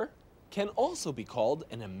like her can also be called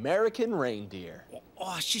an American reindeer.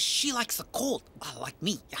 Oh, she likes the cold, like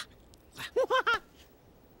me. Yeah.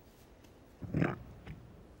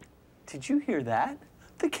 Did you hear that?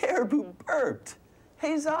 The caribou burped.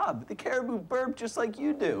 Hey, Zob, the caribou burped just like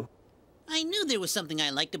you do. I knew there was something I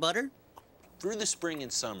liked about her. Through the spring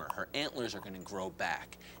and summer, her antlers are going to grow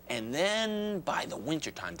back. And then by the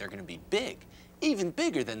wintertime, they're going to be big, even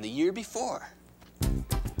bigger than the year before.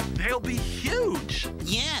 They'll be huge.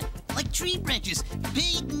 Yeah, like tree branches.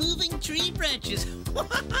 Big moving tree branches.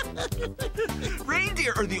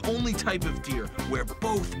 Reindeer are the only type of deer where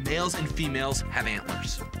both males and females have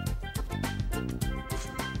antlers.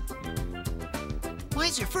 Why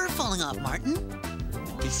is your fur falling off, Martin?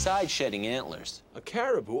 Besides shedding antlers, A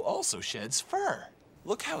caribou also sheds fur.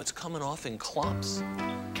 look how it's coming off in clumps.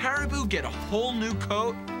 Caribou get a whole new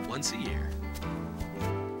coat once a year.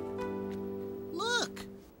 Look.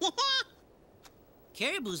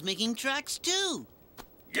 Caribou's making tracks, too.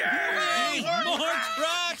 Yay! More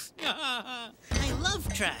tracks! I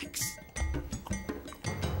love tracks.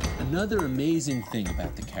 Another amazing thing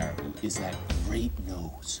about the caribou is that great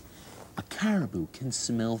nose. A caribou can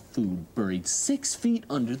smell food buried 6 feet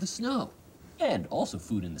under the snow, and also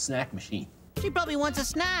food in the snack machine. She probably wants a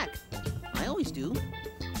snack. I always do.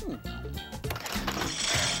 Come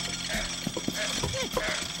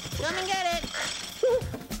and get it.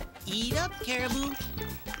 Eat up, caribou.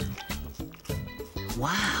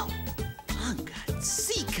 Wow.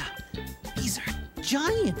 Angatsika. These are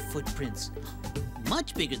giant footprints.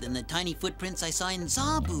 Much bigger than the tiny footprints I saw in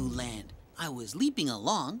Zoboo land. I was leaping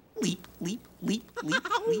along. Leap, leap, leap, leap,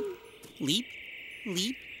 leap, leap,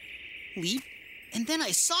 leap, leap. And then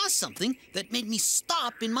I saw something that made me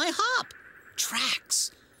stop in my hop.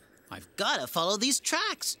 Tracks. I've got to follow these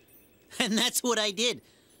tracks. And that's what I did.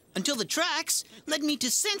 Until the tracks led me to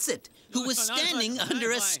Sensit, who was standing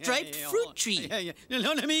under a striped fruit tree.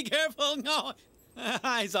 No, be careful. No.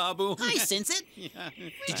 Hi, Zoboo. Hi, Sensit.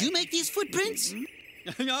 Did you make these footprints?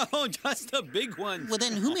 No, just the big ones. Well,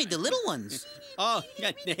 then who made the little ones? Oh,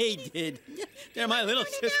 yeah, they did. They're my little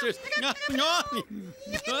sisters. No.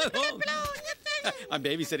 I'm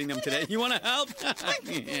babysitting them today. You want to help?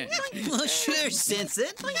 Well, sure,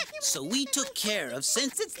 Sensit. So we took care of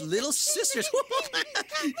Sensit's little sisters.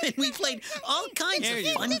 And we played all kinds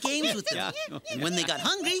of fun games with them. And when they got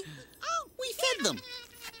hungry, we fed them.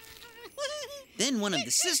 Then one of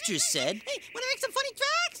the sisters said, "Hey, want to make some funny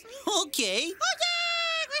tracks?" Okay.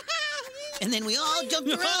 And then we all jumped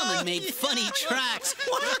around and made funny tracks.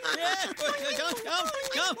 Come.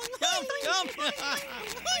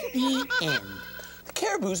 The end. The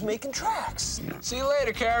caribou's making tracks. See you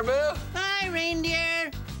later, caribou. Hi,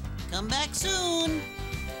 reindeer. Come back soon.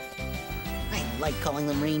 I like calling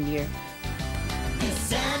them reindeer.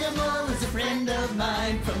 This animal is a friend of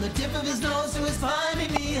mine, from the tip of his nose to his funny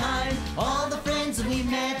behind. All the friends that we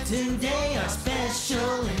met today are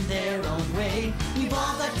special in their own way. We've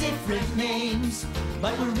all got different names,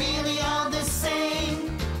 but we're really all the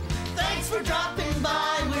same. Thanks for dropping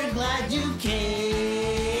by, we're glad you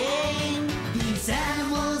came. These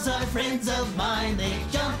animals are friends of mine. They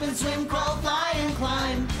jump and swim, crawl, fly and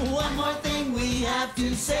climb. One more thing we have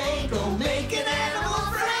to say, go make an animal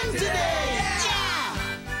friend today.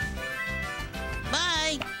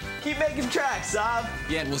 Bye. Keep making tracks, Zob.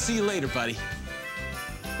 Yeah, and we'll see you later, buddy.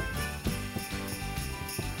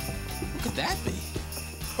 What could that be?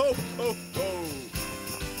 Ho, ho, ho.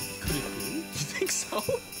 Could it be? You think so?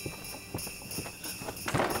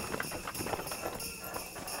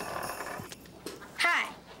 Hi,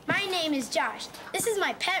 my name is Josh. This is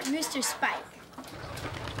my pet rooster, Spike.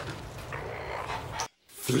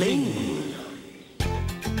 Fling.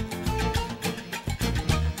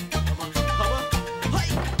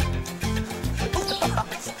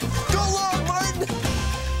 Go along, Martin.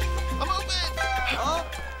 I'm open.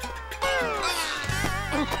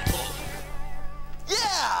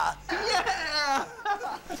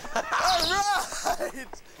 right!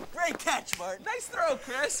 Great catch, Martin. Nice throw,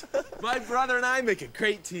 Chris. My brother and I make a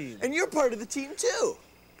great team. And you're part of the team, too.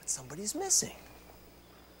 But somebody's missing.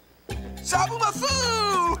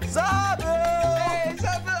 Zoboomafoo! Zoboo! Hey,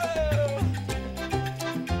 Zoboo!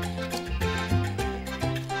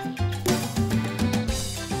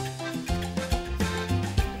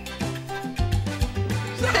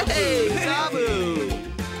 Hey, Zoboo!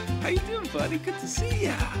 How you doing, buddy? Good to see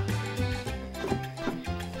ya.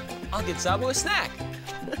 I'll get Zoboo a snack.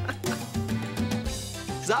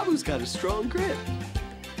 Zoboo's got a strong grip.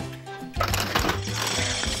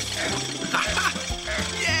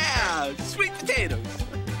 Yeah, sweet potatoes.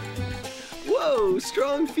 Whoa,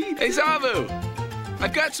 strong feet. Hey, Zoboo,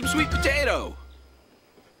 I've got some sweet potato.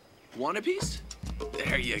 Want a piece?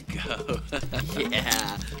 There you go.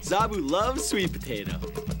 Yeah, Zoboo loves sweet potato.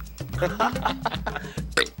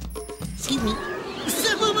 Excuse me.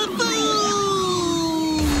 Zoboomafoo!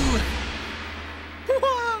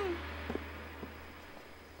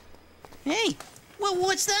 Hey, well,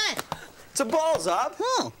 what's that? It's a ball, Zob.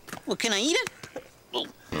 Oh, well, can I eat it?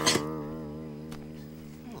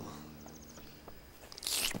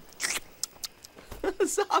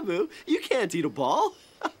 Zoboo, you can't eat a ball.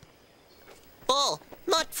 Ball,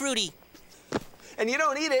 not fruity. And you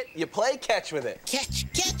don't eat it, you play catch with it. Catch,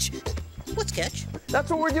 catch. What's catch? That's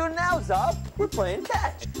what we're doing now, Zob. We're playing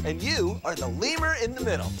catch. And you are the lemur in the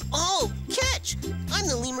middle. Oh, catch. I'm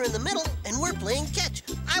the lemur in the middle, and we're playing catch.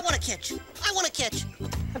 I want to catch. I want to catch.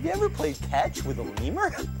 Have you ever played catch with a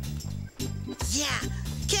lemur? Yeah,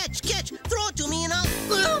 catch, catch. Throw it to me and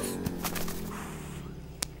I'll...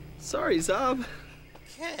 Sorry, Zob.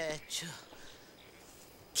 Catch.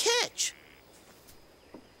 Catch.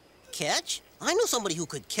 Catch? I know somebody who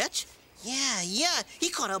could catch. Yeah, he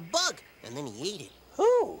caught a bug, and then he ate it.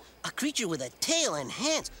 Who? A creature with a tail and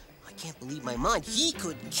hands. I can't believe my mind. He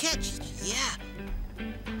could catch. Yeah.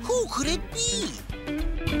 Who could it be?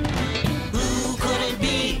 Who could it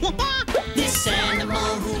be? This animal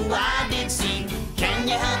who I did see. Can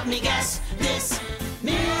you help me guess this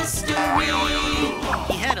mystery?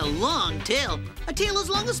 He had a long tail. A tail as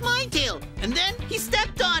long as my tail. And then he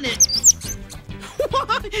stepped on it.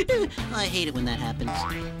 I hate it when that happens.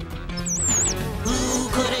 Who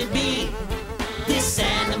could it be? This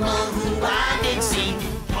animal who I did see.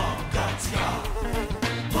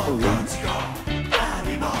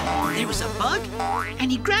 There was a bug,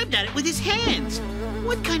 and he grabbed at it with his hands.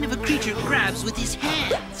 What kind of a creature grabs with his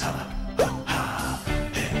hands?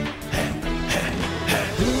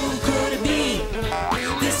 Who could it be?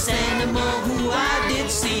 This animal who I did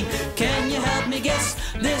see. Can you help me guess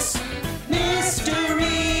this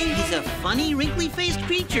mystery? He's a funny, wrinkly-faced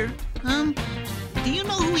creature. Do you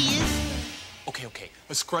know who he is? Okay.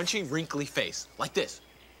 A scrunchy, wrinkly face. Like this.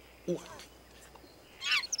 Ooh.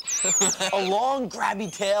 A long,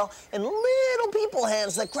 grabby tail and little people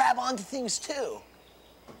hands that grab onto things, too.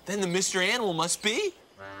 Then the Mr. Animal must be...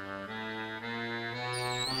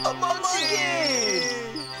 A monkey!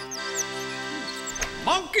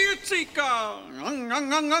 Monkey-tsika!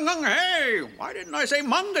 Hey, why didn't I say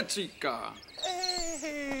manga-tsika?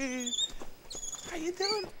 Hey, how you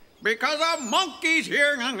doing? Because a monkey's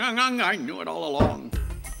here. I knew it all along.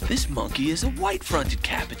 This monkey is a white-fronted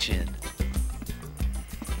capuchin.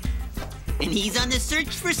 And he's on the search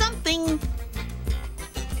for something.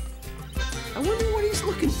 I wonder what he's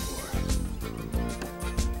looking for.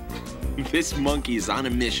 This monkey is on a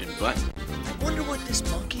mission, but I wonder what this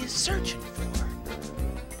monkey is searching for.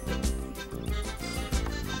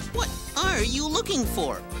 What are you looking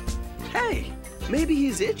for? Hey, maybe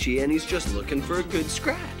he's itchy and he's just looking for a good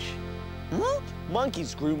scratch. Huh?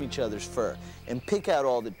 Monkeys groom each other's fur and pick out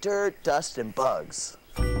all the dirt, dust, and bugs.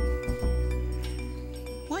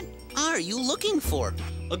 What are you looking for?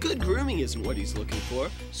 A good grooming isn't what he's looking for,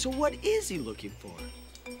 so what is he looking for?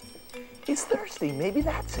 He's thirsty. Maybe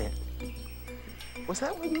that's it. Was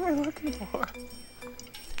that what you were looking for?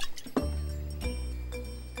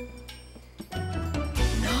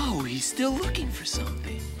 No, he's still looking for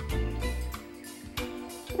something.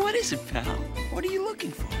 What is it, pal? What are you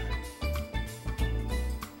looking for?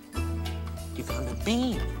 You found a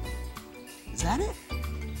bean. Is that it?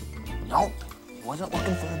 Nope. He wasn't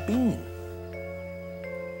looking for a bean.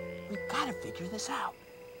 We gotta figure this out.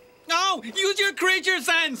 No, use your creature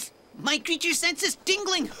sense. My creature sense is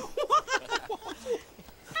tingling.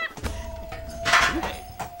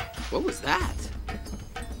 What was that?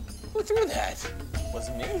 Who threw that?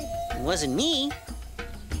 Wasn't me. It wasn't me.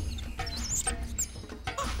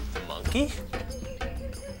 The monkey?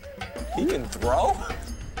 He can throw?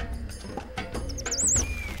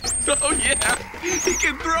 Oh, yeah. He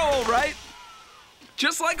can throw, all right.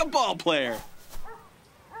 just like a ball player.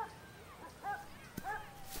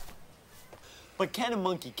 But can a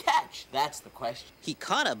monkey catch? That's the question. He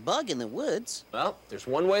caught a bug in the woods. Well, there's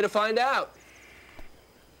one way to find out.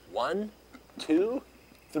 1, 2,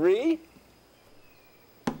 3.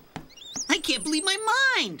 I can't believe my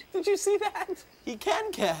mind! Did you see that? He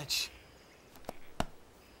can catch.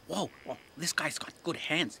 Whoa, this guy's got good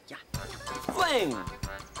hands. Yeah. Fling!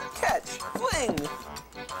 Catch! Fling!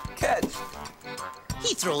 Catch!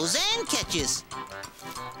 He throws and catches.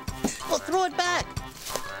 Well, throw it back.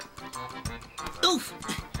 Oof!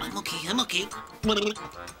 I'm okay. Fling!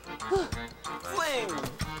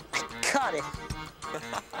 I caught it.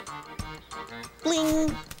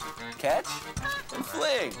 Bling! Catch and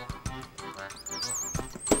fling.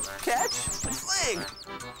 Catch and fling.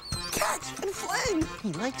 Catch and fling.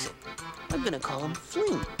 He likes it. I'm gonna call him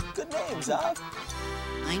Fling. Good name, Zob.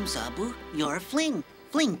 I'm Zoboo. You're Fling.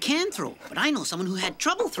 Fling can throw, but I know someone who had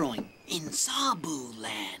trouble throwing in Zoboo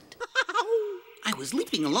land. I was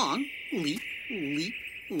leaping along, leap,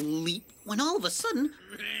 when all of a sudden,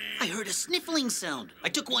 I heard a sniffling sound. I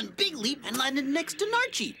took one big leap and landed next to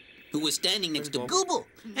Narchi, who was standing next to Gooble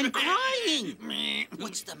and crying.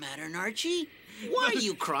 What's the matter, Narchi? Why are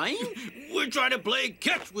you crying? We're trying to play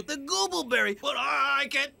catch with the goobleberry, but I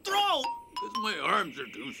can't throw because my arms are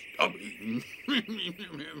too stubby.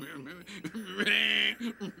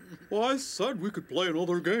 Well, I said we could play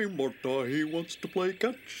another game, but he wants to play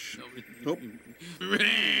catch. Nope.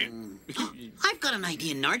 I've got an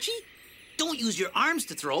idea, Narchi. Don't use your arms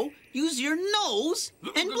to throw. Use your nose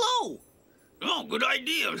and blow. Oh, good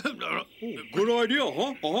idea. Good idea,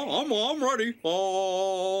 huh? I'm ready.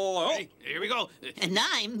 Hey, here we go. And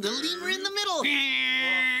I'm the lemur in the middle.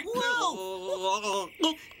 Whoa!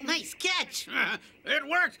 Nice catch. It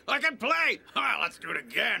worked. I can play. Let's do it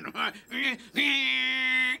again.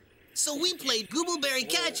 So we played Goobleberry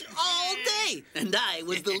catch all day, and I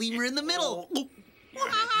was the lemur in the middle.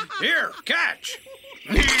 Here, catch.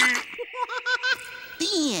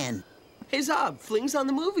 The end. Hey, Zob, Fling's on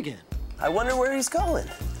the move again. I wonder where he's going.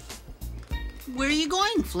 Where are you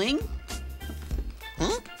going, Fling?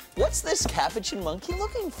 Huh? What's this capuchin monkey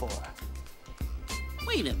looking for?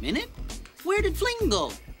 Wait a minute. Where did Fling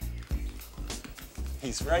go?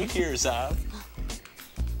 He's right here, Zob.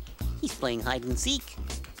 He's playing hide and seek.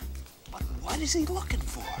 But what is he looking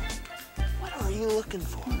for? What are you looking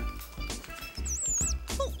for?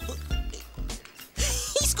 Oh,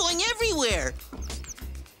 he's going everywhere.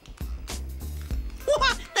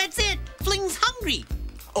 That's it. Fling's hungry.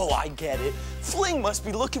 Oh, I get it. Fling must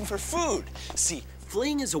be looking for food. See,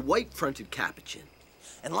 Fling is a white-fronted capuchin.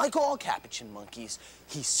 And like all capuchin monkeys,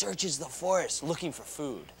 he searches the forest looking for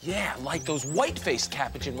food. Yeah, like those white-faced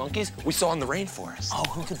capuchin monkeys we saw in the rainforest. Oh,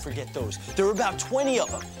 who could forget those? There were about 20 of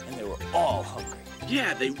them, and they were all hungry.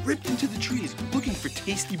 Yeah, they ripped into the trees looking for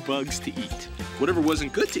tasty bugs to eat. Whatever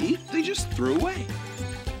wasn't good to eat, they just threw away.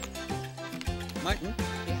 Martin,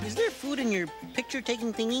 is there food in your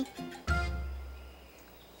picture-taking thingy?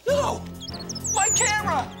 No! My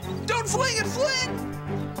camera! Don't fling it, Fling!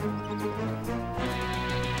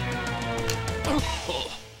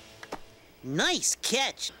 Nice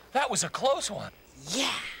catch. That was a close one.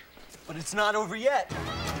 Yeah. But it's not over yet.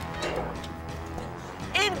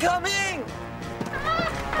 Incoming!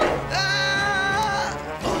 Ah!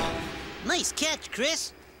 Nice catch,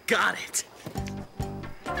 Chris. Got it.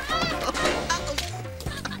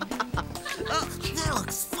 That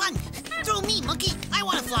looks fun. Throw me, monkey. I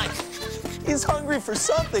want to fly. He's hungry for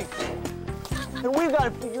something. And we've got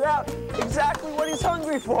to figure out exactly what he's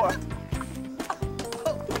hungry for.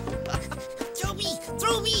 Throw me.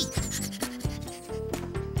 Throw me.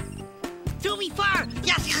 Throw me far.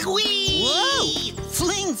 Yes, whee! Whoa!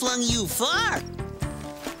 Fling flung you far.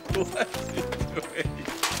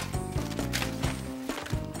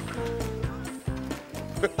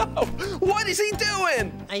 What is he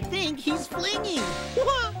doing? I think he's flinging.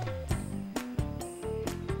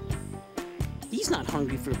 He's not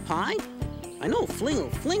hungry for pie. I know Fling will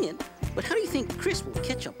fling it, but how do you think Chris will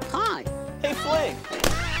catch a pie? Hey, Fling.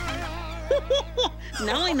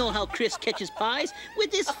 Now I know how Chris catches pies,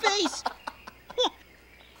 with his face.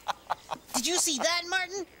 Did you see that,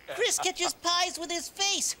 Martin? Chris catches pies with his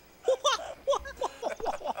face.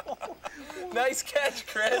 Nice catch,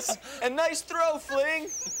 Chris. And nice throw, Fling.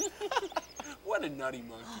 What a nutty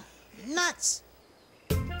monkey. Nuts.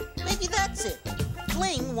 Maybe that's it.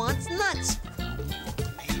 Fling wants nuts.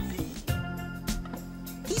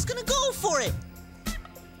 He's gonna go for it.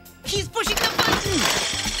 He's pushing the button.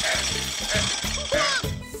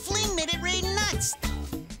 Fling made it rain nuts.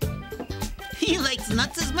 He likes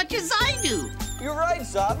nuts as much as I do. You're right,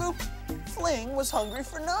 Zoboo. Fling was hungry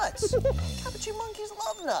for nuts. Capuchin monkeys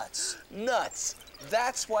love nuts. Nuts.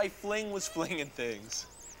 That's why Fling was flinging things.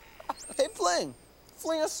 Hey, Fling.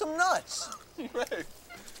 Fling us some nuts. Right.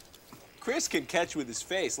 Chris can catch with his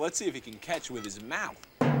face. Let's see if he can catch with his mouth.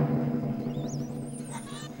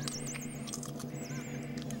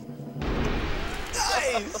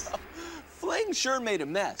 Nice! Fling sure made a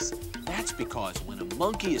mess. That's because when a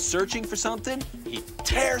monkey is searching for something, he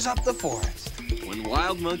tears up the forest. When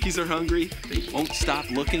wild monkeys are hungry, they won't stop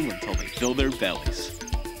looking until they fill their bellies.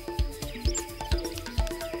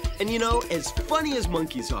 And you know, as funny as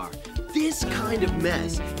monkeys are, this kind of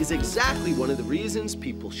mess is exactly one of the reasons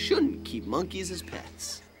people shouldn't keep monkeys as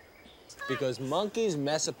pets. Because monkeys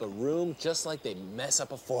mess up a room just like they mess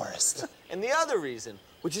up a forest. And the other reason,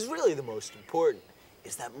 which is really the most important,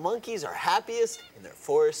 is that monkeys are happiest in their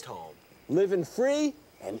forest home. Living free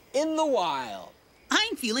and in the wild.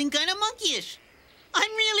 I'm feeling kind of monkeyish. I'm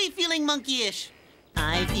really feeling monkeyish.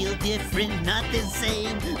 I feel different, not the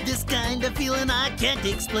same. This kind of feeling I can't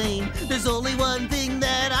explain. There's only one thing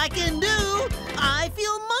that I can do. I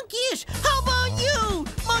feel monkeyish. How about you?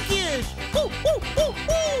 Monkeyish. Woo, woo, woo,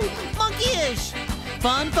 woo. Monkeyish.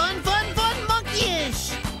 Fun, fun, fun, fun,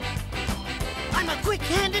 monkeyish. I'm a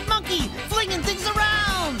quick-handed monkey, flinging things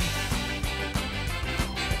around.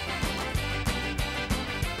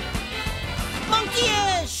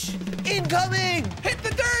 Monkeyish. Incoming! Hit the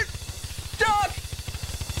dirt! Duck!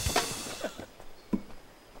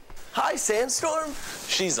 Hi, Sandstorm.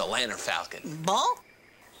 She's a lantern falcon. Ball?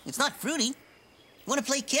 It's not fruity. Want to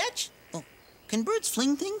play catch? Oh, can birds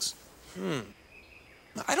fling things?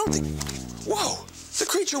 I don't think... Whoa! The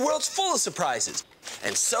creature world's full of surprises.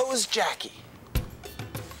 And so is Jackie.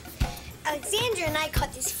 Alexandra and I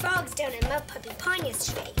caught these frogs down in Mud Puppy Pond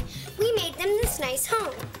yesterday. We made them this nice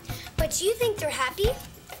home. But you think they're happy?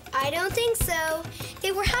 I don't think so.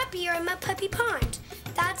 They were happier in Mud Puppy Pond.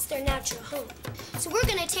 That's their natural home. So we're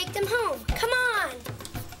gonna take them home. Come on!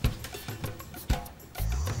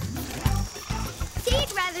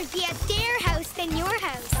 They'd rather be at their house than your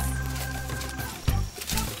house.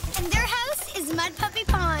 And their house is Mud Puppy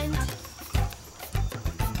Pond.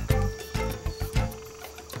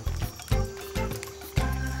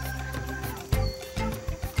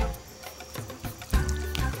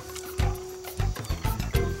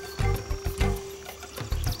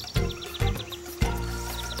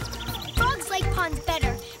 Better.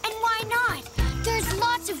 And why not? There's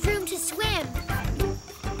lots of room to swim.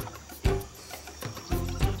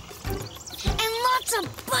 And lots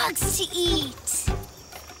of bugs to eat.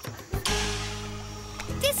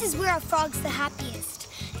 This is where a frog's the happiest,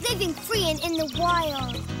 living free and in the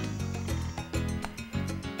wild.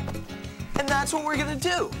 And that's what we're gonna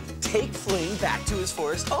do. Take Fling back to his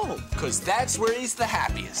forest home. Because that's where he's the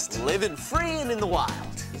happiest. Living free and in the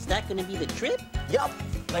wild. Is that going to be the trip? Yup.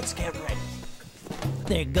 Let's get ready.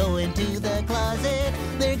 They're going to the closet,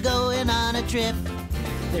 they're going on a trip.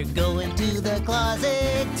 They're going to the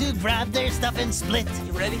closet to grab their stuff and split.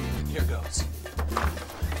 You ready? Here goes.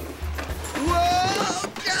 Whoa!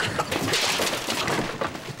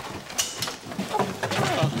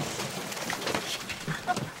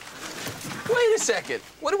 Wait a second.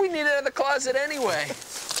 What do we need out of the closet anyway?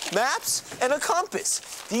 Maps and a compass.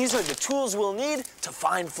 These are the tools we'll need to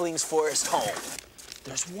find Fling's forest home.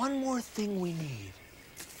 There's one more thing we need.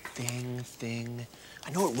 Thing.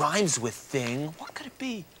 I know it rhymes with thing. What could it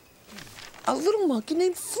be? A little monkey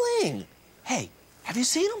named Fling. Hey, have you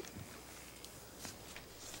seen him?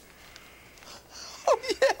 Oh,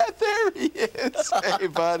 yeah, there he is. Hey,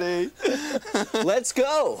 buddy. Let's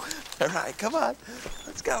go. All right, come on.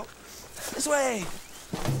 Let's go. This way.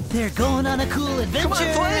 They're going on a cool adventure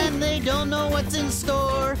and they don't know what's in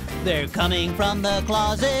store. They're coming from the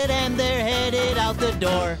closet and they're headed out the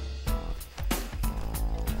door.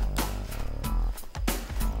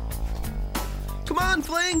 Come on,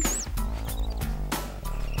 Fling.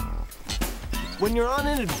 When you're on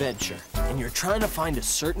an adventure and you're trying to find a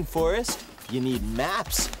certain forest, you need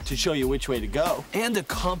maps to show you which way to go and a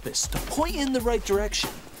compass to point you in the right direction.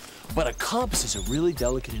 But a compass is a really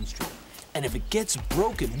delicate instrument, and if it gets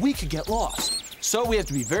broken, we could get lost. So we have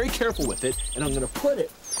to be very careful with it, and I'm gonna put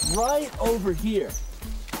it right over here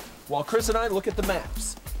while Chris and I look at the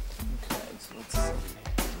maps. Okay, so let's see.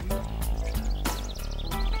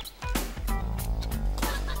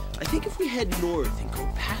 I think if we head north and go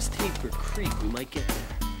past Taper Creek, we might get there.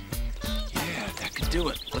 Yeah, that could do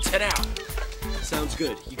it. Let's head out. Sounds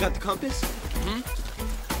good. You got the compass? Mm-hmm.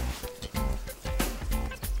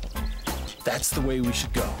 That's the way we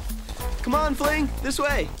should go. Come on, Fling, this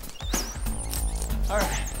way. All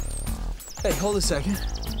right. Hey, hold a second.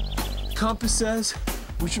 Compass says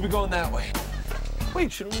We should be going that way.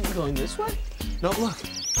 Wait, shouldn't we be going this way? No, look.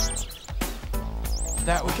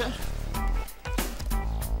 That way. Okay.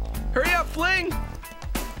 Hurry up, Fling!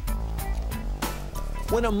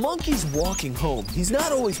 When a monkey's walking home, he's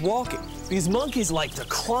not always walking. Because monkeys like to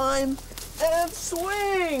climb and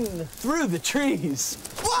swing through the trees.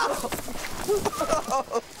 Whoa!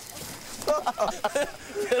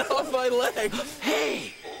 Get off my leg.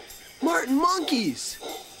 Hey, Martin monkeys.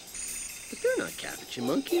 But they're not capuchin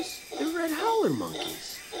monkeys. They're red howler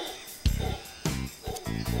monkeys.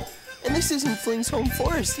 And this isn't Fling's home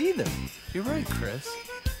forest either. You're right, Chris.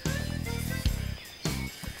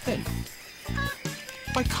 Hey,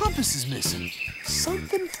 my compass is missing.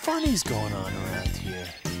 Something funny's going on around here.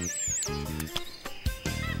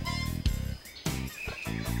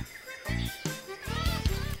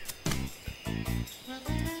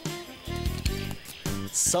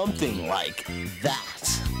 Something like that.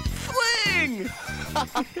 Fling!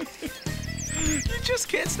 You just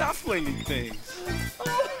can't stop flinging things.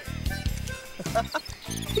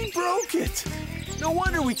 He broke it. No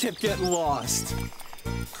wonder we kept getting lost.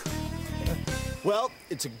 Well,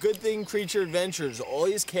 it's a good thing creature adventurers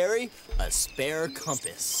always carry a spare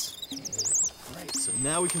compass. Right, so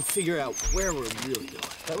now we can figure out where we're really going.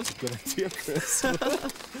 That was a good idea, Chris.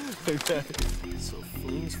 Okay. So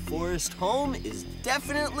Fling's forest home is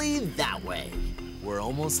definitely that way. We're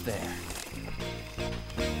almost there.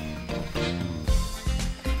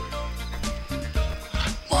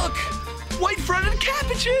 Look! White-fronted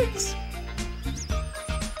capuchins!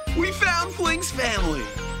 We found Fling's family.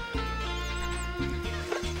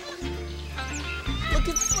 Look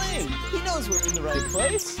at Fling. He knows we're in the right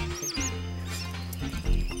place.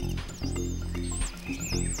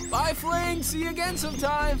 Bye, Fling. See you again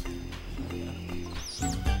sometime.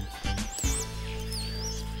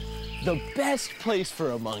 The best place for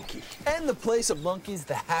a monkey, and the place a monkey's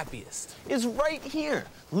the happiest, is right here,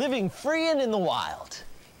 living free and in the wild.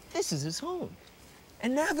 This is his home.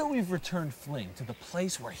 And now that we've returned Fling to the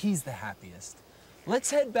place where he's the happiest, let's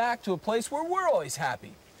head back to a place where we're always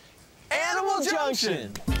happy. Animal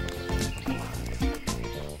Junction!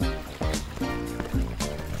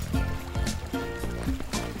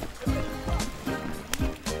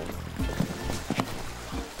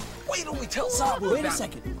 Wait till we tell Zoboo. Wait a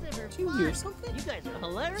second. Do you hear something? You guys are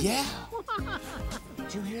hilarious. Yeah.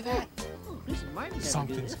 Did you hear that?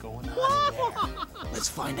 Something's going on there. Let's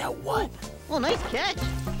find out what. Oh, nice catch.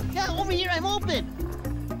 Yeah, over here, I'm open.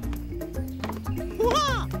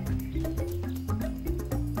 Whoa!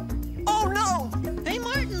 Oh, no! Hey,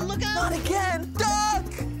 Martin, look out! Not again! Duck!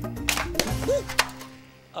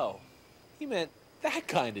 Oh, he meant that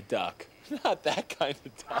kind of duck, not that kind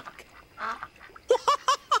of duck.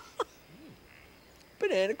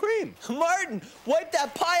 Banana cream. Martin, wipe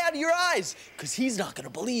that pie out of your eyes, because he's not going to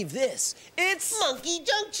believe this. It's Monkey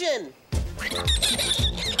Junction!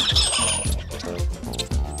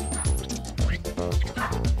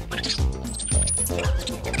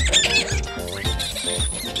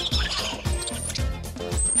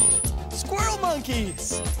 squirrel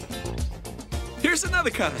monkeys. Here's another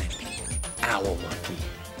kind. Owl monkey.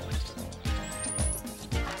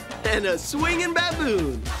 And a swinging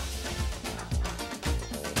baboon.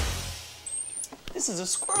 This is a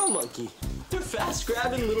squirrel monkey. They're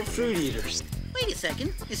fast-grabbing little fruit eaters. Wait a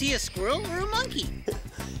second. Is he a squirrel or a monkey?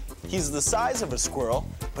 He's the size of a squirrel,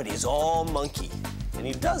 but he's all monkey. And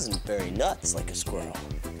he doesn't bury nuts like a squirrel.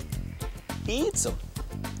 He eats them.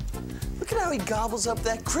 Look at how he gobbles up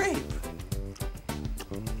that grape.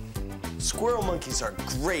 Squirrel monkeys are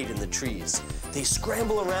great in the trees. They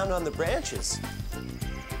scramble around on the branches.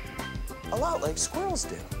 A lot like squirrels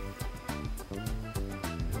do.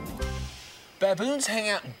 Baboons hang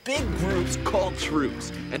out in big groups called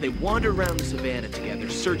troops, and they wander around the savannah together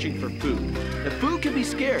searching for food. Now, food can be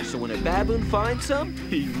scarce, so when a baboon finds some,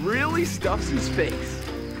 he really stuffs his face.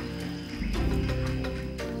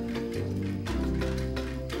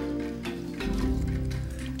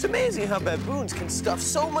 It's amazing how baboons can stuff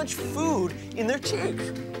so much food in their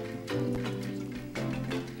cheeks.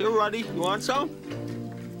 Here, Ruddy, you want some?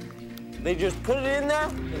 They just put it in there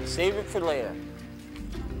and save it for later.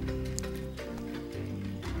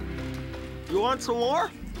 You want some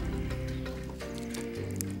more?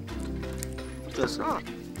 Guess not.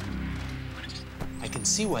 I can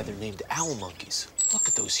see why they're named owl monkeys. Look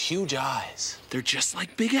at those huge eyes. They're just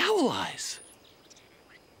like big owl eyes.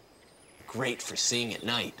 Great for seeing at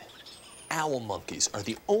night. Owl monkeys are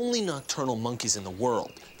the only nocturnal monkeys in the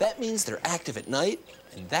world. That means they're active at night,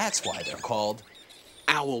 and that's why they're called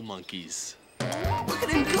owl monkeys. Look at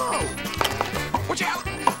him go! Watch out!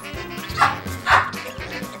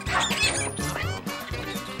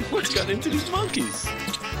 What's gotten into these monkeys?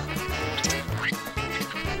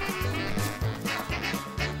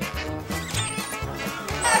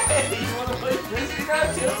 Hey, you wanna play frisbee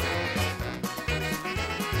now too?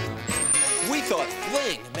 We thought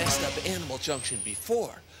Fling messed up Animal Junction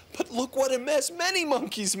before, but look what a mess many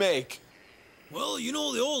monkeys make. Well, you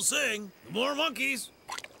know the old saying, the more monkeys.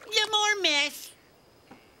 The more mess.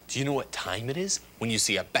 Do you know what time it is when you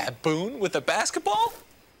see a baboon with a basketball?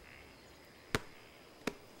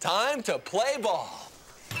 Time to play ball.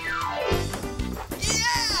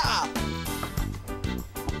 Yeah!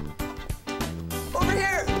 Over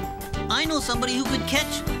here. I know somebody who could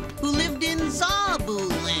catch, who lived in Zoboo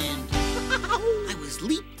land. I was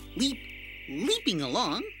leaping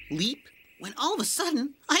along, when all of a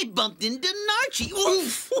sudden, I bumped into Narchi.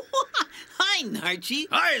 Oof! Hi, Narchi.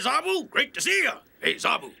 Hi, Zoboo. Great to see you. Hey,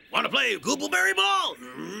 Zoboo, want to play goobleberry ball?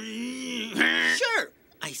 Sure,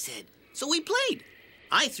 I said. So we played.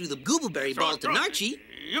 I threw the goobleberry ball to Narchi,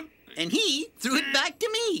 and he threw it back to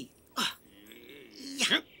me.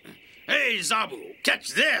 Hey, Zoboo, catch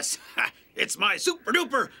this. It's my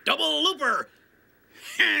super-duper double looper.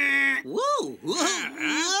 Whoa, whoa,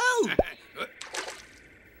 whoa.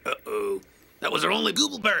 Uh-oh. That was our only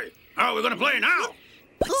goobleberry. How are we going to play now?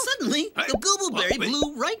 But suddenly, the goobleberry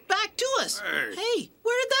blew right back to us. Hey,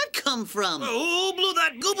 where did that come from? Who blew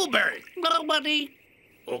that goobleberry? Nobody.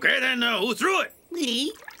 Okay, then who threw it?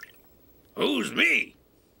 Me? Who's me?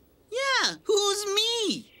 Yeah, who's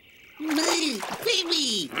me? Me,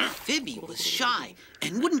 Phoebe. Phoebe was shy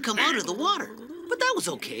and wouldn't come out of the water. But that was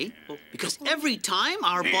okay, because every time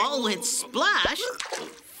our ball went splash,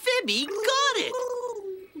 Phoebe got it.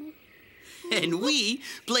 And we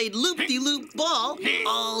played loop-de-loop ball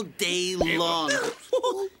all day long.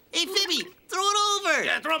 Hey, Phoebe, throw it over.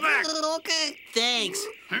 Yeah, throw it back. Okay. Thanks.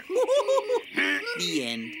 The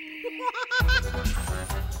end.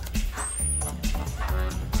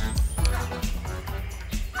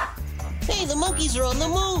 Hey, the monkeys are on the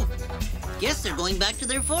move. Guess they're going back to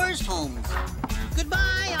their forest homes.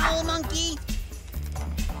 Goodbye, owl monkey.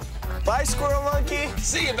 Bye, squirrel monkey.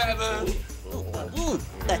 See you, baboon.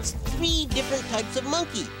 That's 3 different types of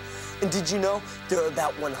monkey. And did you know there are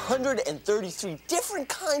about 133 different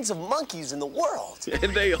kinds of monkeys in the world?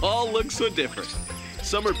 And they all look so different.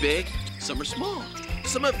 Some are big, some are small.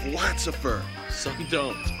 Some have lots of fur, some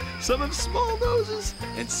don't. Some have small noses,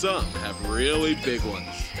 and some have really big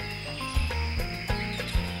ones.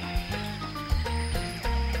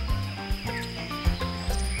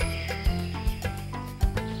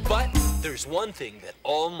 But there's one thing that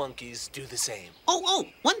all monkeys do the same. Oh,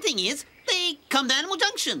 one thing is, they come to Animal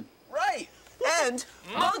Junction. Right. And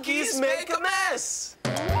monkeys make a mess.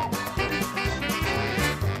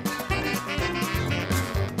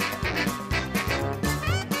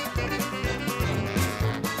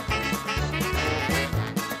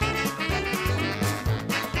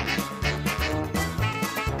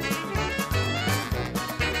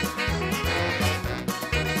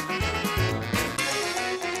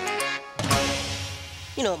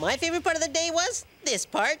 You know what my favorite part of the day was? This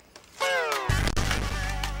part.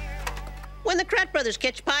 When the Kratt Brothers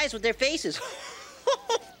catch pies with their faces.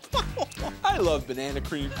 I love banana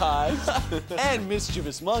cream pies and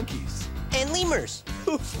mischievous monkeys And lemurs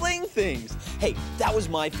who fling things. Hey, that was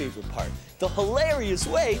my favorite part. The hilarious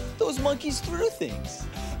way those monkeys threw things.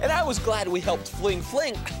 And I was glad we helped find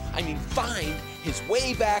his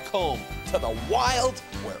way back home to the wild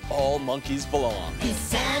where all monkeys belong.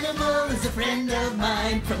 This animal is a friend of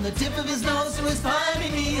mine, from the tip of his nose to his funny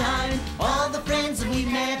behind. All the friends that we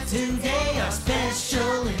met today are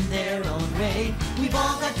special in their own way. We've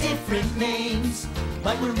all got different names,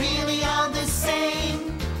 but we're really all the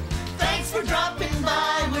same. Thanks for dropping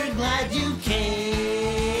by, we're glad you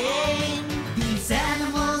came. These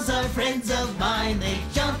animals are friends of mine. They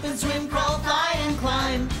jump and swim, crawl, fly and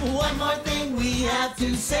climb. One more thing we have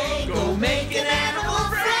to say, go make an animal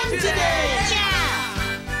friend today! Yeah!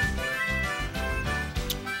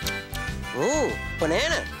 Ooh,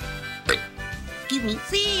 banana. Excuse me.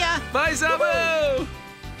 See ya. Bye, Zoboo!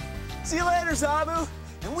 See you later, Zoboo.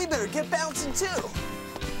 And we better get bouncing too.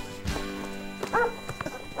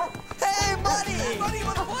 Hey, buddy! Hey, buddy, you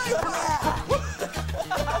wanna play?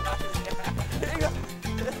 Here you go.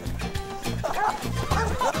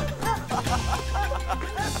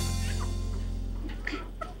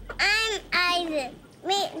 I'm Isaac.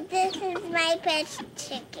 This is my pet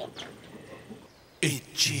chicken.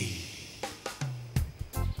 Itchy.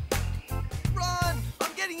 Run!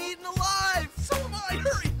 I'm getting eaten alive! So am I!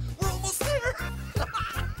 Hurry! We're almost there!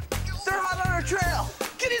 They're hot on our trail!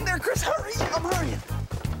 Get in there, Chris! Hurry! I'm hurrying!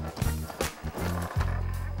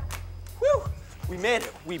 Whew! We made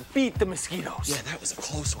it. We beat the mosquitoes. Yeah, that was a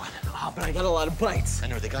close one. Oh, but I got a lot of bites. I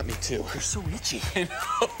know, they got me too. They're so itchy. I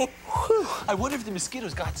know. I wonder if the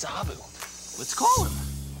mosquitoes got Zoboo. Let's call him.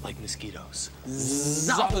 Like mosquitoes.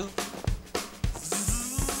 Zoboo.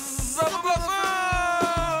 Zoboomafoo!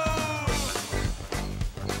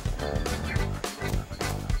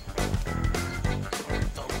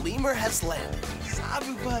 The lemur has landed.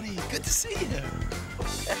 Zoboo, buddy. Good to see you.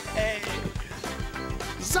 Hey.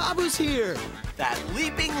 Zoboo's here. That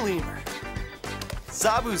leaping lemur.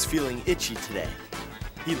 Zoboo's feeling itchy today.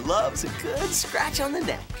 He loves a good scratch on the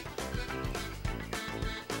neck.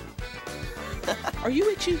 Are you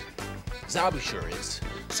itchy? Zoboo sure is.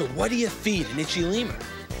 So what do you feed an itchy lemur?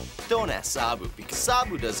 Don't ask Zoboo, because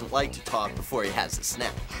Zoboo doesn't like to talk before he has a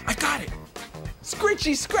snack. I got it.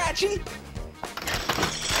 Scritchy, scratchy.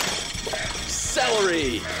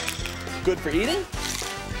 Celery. Good for eating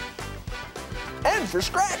and for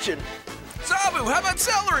scratching. Zoboo, how about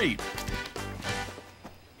celery?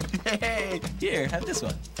 Hey, here, have this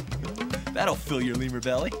one. That'll fill your lemur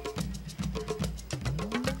belly.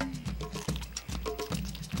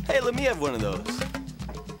 Hey, let me have one of those.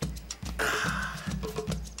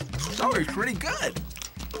 Celery's pretty good.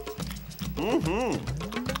 Mm-hmm.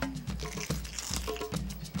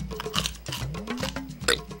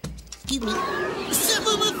 Excuse me.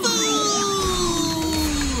 Zoboomafoo!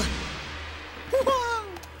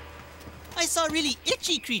 I saw a really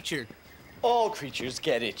itchy creature. All creatures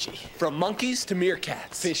get itchy. From monkeys to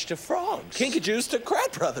meerkats. Fish to frogs. Kinkajoos to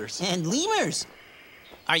Kratt Brothers. And lemurs.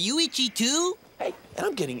 Are you itchy too? Hey, and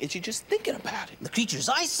I'm getting itchy just thinking about it. The creatures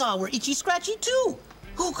I saw were itchy scratchy too.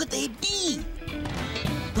 Who could they be?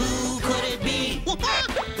 Who could it be?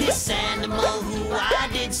 This animal who I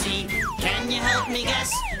did see. Can you help me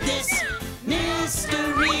guess this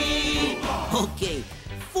mystery? Okay,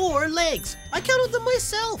 4 legs. I counted them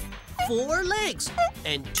myself. 4 legs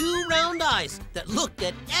and 2 round eyes that looked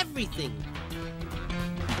at everything.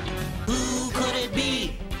 Who could it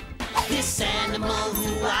be? This animal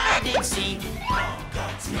who I did see.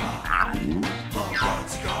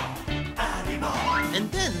 And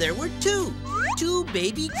then there were two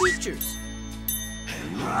baby creatures.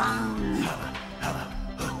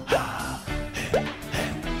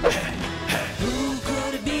 Who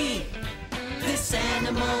could it be? This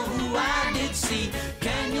animal who I did see.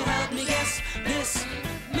 Can you help me guess this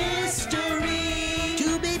mystery?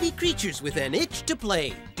 2 baby creatures with an itch to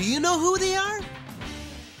play. Do you know who they are?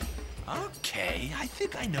 Okay, I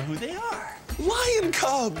think I know who they are. Lion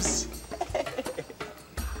cubs!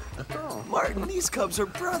 Oh, Martin, these cubs are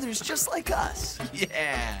brothers just like us.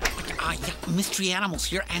 Yeah. Yeah, mystery animals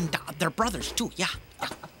here, and they're brothers too, yeah.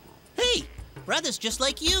 Hey, brothers just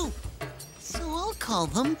like you. So I'll call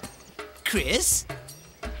them Chris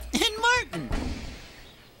and Martin.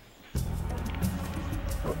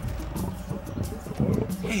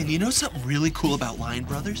 Hey, and you know something really cool about lion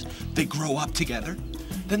brothers? They grow up together,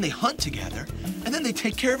 then they hunt together, and then they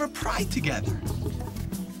take care of a pride together.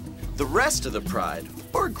 The rest of the pride,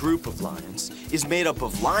 or group of lions, is made up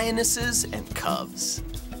of lionesses and cubs.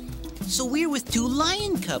 So we're with 2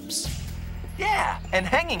 lion cubs. Yeah, and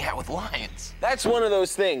hanging out with lions. That's one of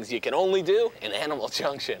those things you can only do in Animal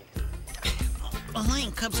Junction.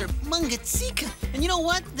 Lion cubs are mungatsika. And you know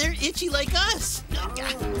what? They're itchy like us.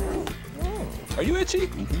 Are you itchy?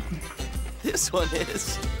 This one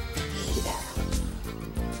is.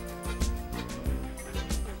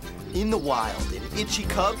 In the wild, an itchy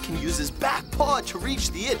cub can use his back paw to reach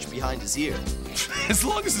the itch behind his ear. As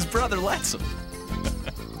long as his brother lets him.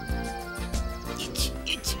 Itch,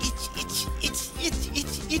 itch, itch, itch, itch, itch,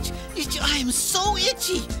 itch, itch, itch. I am so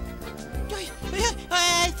itchy.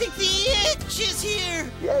 I think the itch is here.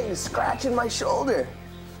 Yeah, you're scratching my shoulder.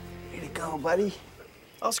 Way to go, buddy.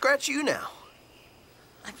 I'll scratch you now.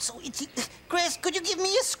 I'm so itchy. Chris, could you give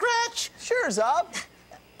me a scratch? Sure, Zob.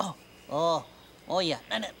 Oh yeah.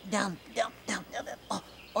 Down.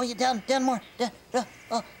 Oh yeah, down more. Down.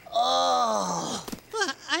 Oh.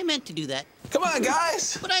 I meant to do that. Come on,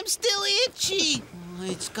 guys. But I'm still itchy.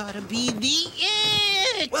 It's gotta be the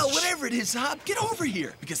itch. Well, whatever it is, Zob, get over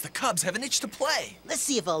here, because the cubs have an itch to play. Let's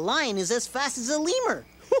see if a lion is as fast as a lemur.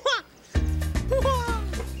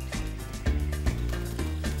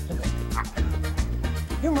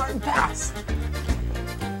 You're Martin Pass.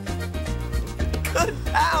 Good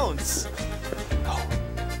pounce. Oh.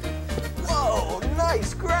 Whoa,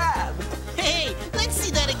 nice grab. Hey, let's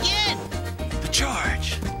see that again. The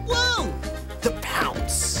charge. Whoa. The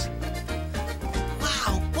pounce.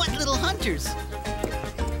 Wow, what little hunters.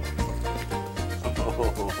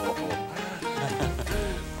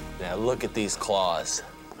 Now look at these claws.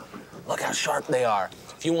 Look how sharp they are.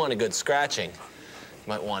 If you want a good scratching,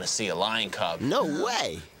 Might want to see a lion cub. No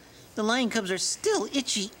way. The lion cubs are still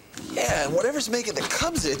itchy. Yeah, and whatever's making the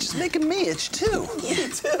cubs itch is making me itch, too. Me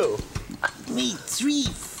too. Me 3,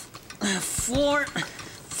 4,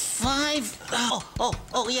 5.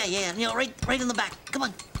 Oh, yeah. You know, right in the back. Come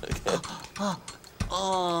on. Okay.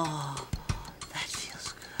 Oh, that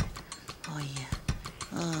feels good. Oh, yeah.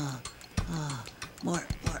 More.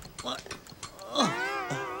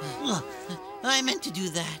 I meant to do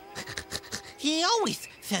that. He always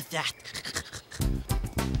said that.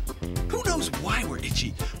 Who knows why we're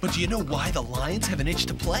itchy, but do you know why the lions have an itch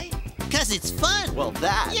to play? 'Cause it's fun. Well,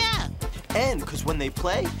 that. Yeah. And because when they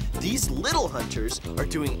play, these little hunters are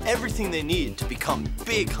doing everything they need to become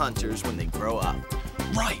big hunters when they grow up.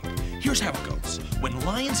 Right. Here's how it goes. When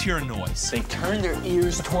lions hear a noise, They turn their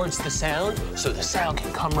ears towards the sound so the sound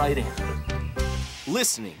can come right in.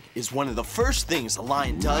 Listening is one of the first things a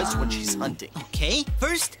lion does when she's hunting. Okay,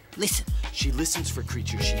 first, listen. She listens for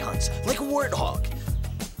creatures she hunts, like a warthog.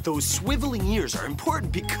 Those swiveling ears are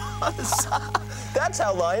important because that's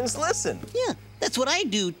how lions listen. Yeah, that's what I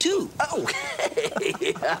do, too. Oh,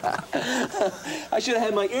 hey. I should have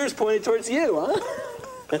had my ears pointed towards you,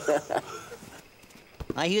 huh?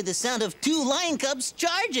 I hear the sound of 2 lion cubs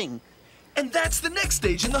charging. and that's the next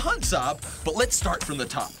stage in the hunt, Zob. But let's start from the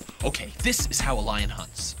top. Okay, this is how a lion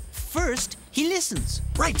hunts. First, he listens.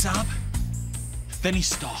 Right, Zob. Then he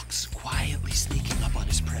stalks, quietly sneaking up on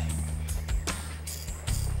his prey.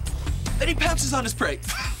 Then he pounces on his prey.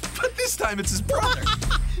 But this time it's his brother.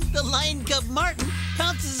 The lion cub Martin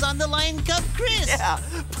pounces on the lion cub Chris. Yeah,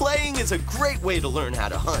 playing is a great way to learn how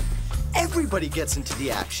to hunt. Everybody gets into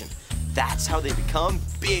the action. That's how they become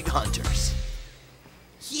big hunters.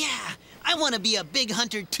 Yeah, I want to be a big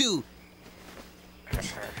hunter too.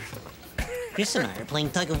 Chris and I are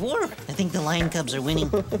playing tug of war. I think the lion cubs are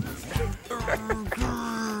winning.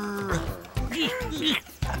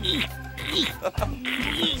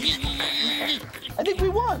 I think we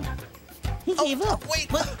won. He gave up.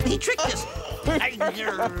 Wait. Well, he tricked us.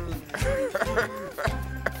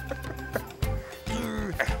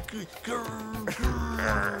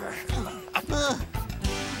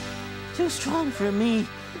 Too strong for me.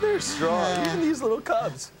 They're strong, even these little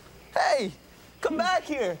cubs. Hey, come back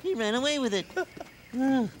here. He ran away with it.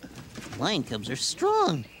 Lion cubs are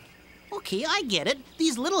strong. Okay, I get it.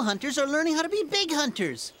 These little hunters are learning how to be big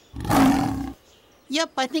hunters.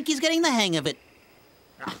 Yep, I think he's getting the hang of it.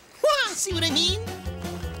 See what I mean?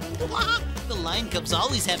 The lion cubs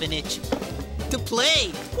always have an itch. To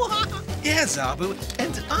play. Yeah, Zoboo,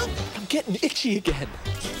 and I'm getting itchy again.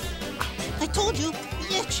 I told you,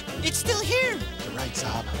 the itch. It's still here. You're right,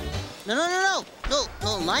 Zob. No,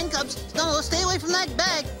 lion cubs. No, stay away from that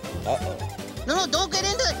bag. Uh-oh. No, don't get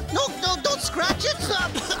into it. No, don't scratch it.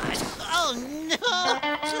 Oh, no.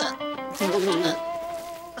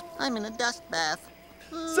 I'm in a dust bath.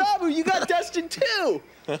 Zoboo, you got dusted too.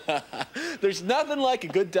 There's nothing like a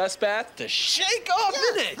good dust bath to shake off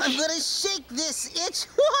an itch. I'm gonna shake this itch.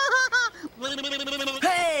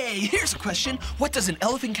 Hey, here's a question. What does an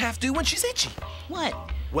elephant calf do when she's itchy? What?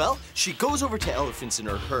 Well, she goes over to elephants in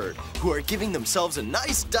her herd who are giving themselves a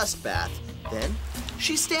nice dust bath. Then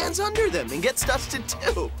she stands under them and gets dusted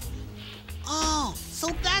too. Oh,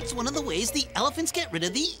 so that's one of the ways the elephants get rid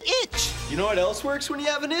of the itch. You know what else works when you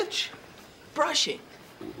have an itch? Brushing.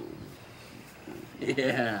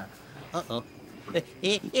 Yeah. Uh-oh.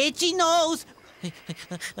 Itchy nose.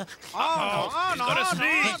 Oh, he's gonna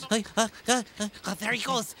sneeze. There he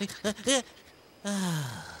goes.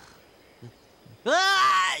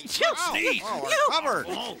 Sneeze. Covered.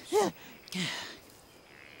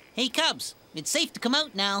 Hey, Cubs, it's safe to come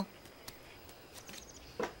out now.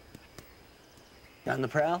 On the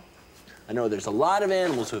prowl? I know there's a lot of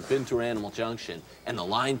animals who have been through Animal Junction, and the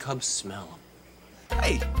lion cubs smell them.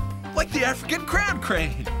 Hey, like the African crown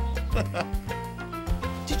crane.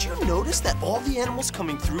 Did you notice that all the animals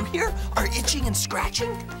coming through here are itching and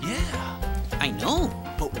scratching? Yeah. I know.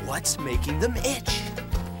 But what's making them itch?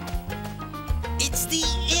 It's the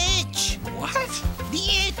itch. What? The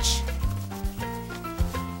itch.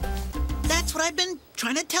 That's what I've been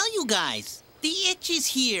trying to tell you guys. The itch is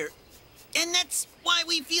here. And that's why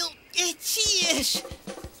we feel itchy-ish.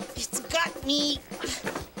 It's got me.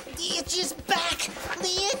 The itch is back.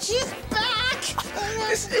 The itch is back.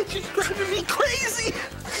 This itch is driving me crazy.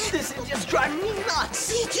 This itch is driving me nuts.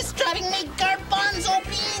 The itch is driving me garbanzo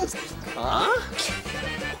beans. Huh?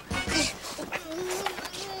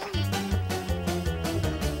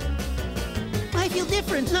 I feel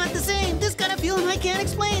different, not the same. This kind of feeling I can't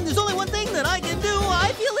explain. There's only one thing that I can do.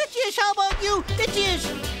 I feel itchy-ish. How about you? Itchy-ish.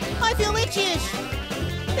 I feel itchy-ish.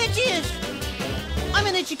 Itchy-ish. I'm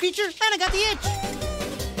an itchy creature, and I got the itch.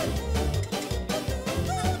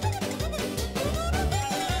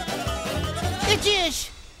 itchish.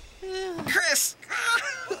 Chris!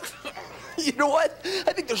 You know what?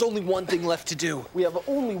 I think there's only one thing left to do. We have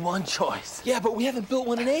only one choice. Yeah, but we haven't built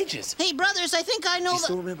one in ages. Hey, brothers, I think I know Do you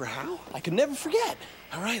still remember how? I can never forget.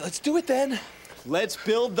 All right, let's do it then. Let's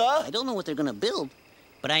build the... I don't know what they're gonna build,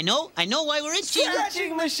 but I know why we're itching.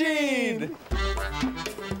 Scratching machine!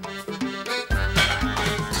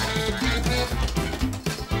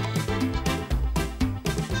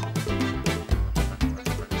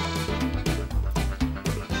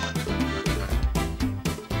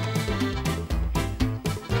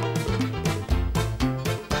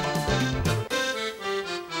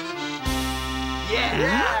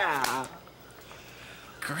 Yeah!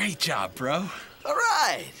 Great job, bro. All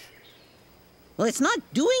right. Well, it's not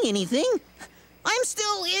doing anything. I'm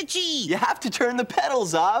still itchy. You have to turn the pedal,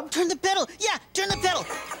 Zob. Turn the pedal. Yeah, turn the pedal.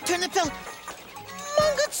 Turn the pedal.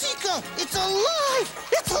 Mangatsika! It's alive!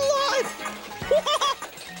 It's alive!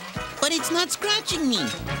 But it's not scratching me.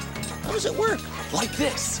 How does it work? Like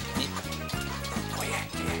this.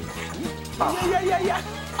 Yeah.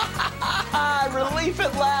 Relief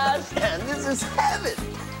at last. And this is heaven.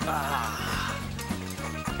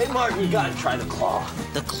 Hey, Mark, we gotta try the claw.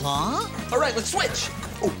 The claw? All right, let's switch.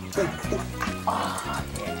 I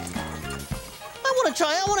want to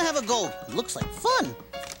try. I want to have a go. It looks like fun.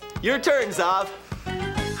 Your turn, Zob.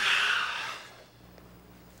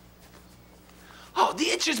 Oh, the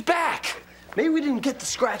itch is back. Maybe we didn't get the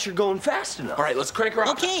scratcher going fast enough. All right, let's crank her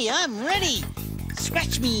up. Okay, I'm ready.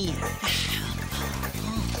 Scratch me.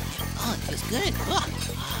 Oh, it feels good.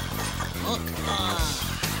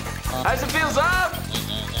 How's it feel, Zob?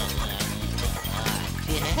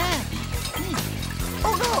 Yeah.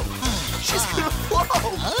 Oh, no. She's gonna blow.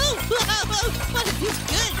 Oh, but it feels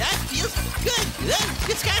good. That feels good.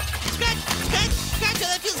 Scratch. Oh,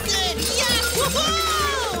 that feels good. Yeah.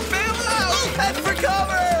 Woohoo! Bail out. Head for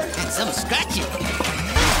cover. And some scratching.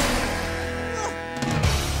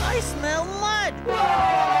 I smell mud.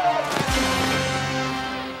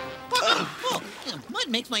 Mud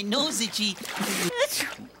makes my nose itchy.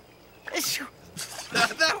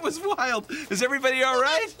 That was wild. Is everybody all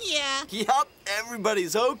right? Yeah. Yup,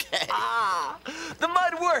 everybody's okay. The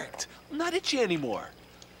mud worked. I'm not itchy anymore.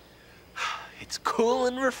 It's cool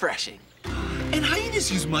and refreshing. And hyenas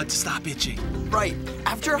use mud to stop itching. Right.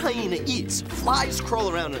 After a hyena eats, flies crawl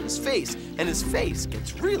around on his face, and his face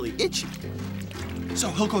gets really itchy. So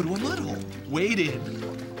he'll go to a mud hole, wade in,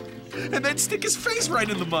 and then stick his face right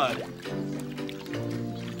in the mud.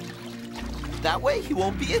 That way, he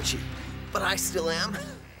won't be itchy. But I still am.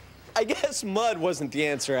 I guess mud wasn't the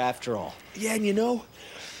answer after all. Yeah, and you know,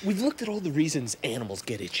 we've looked at all the reasons animals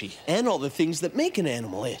get itchy and all the things that make an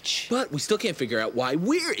animal itch. But we still can't figure out why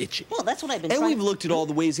we're itchy. Well, that's what I've been And trying. we've looked at all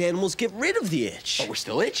the ways animals get rid of the itch. But we're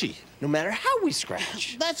still itchy, no matter how we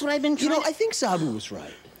scratch. That's what I've been You trying. know, I think Zoboo was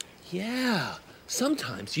right. Yeah.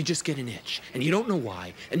 Sometimes you just get an itch, and you don't know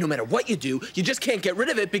why, and no matter what you do, you just can't get rid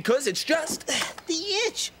of it because it's just... The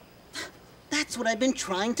itch. That's what I've been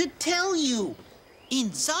trying to tell you. In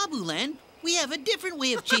Zoboo Land, we have a different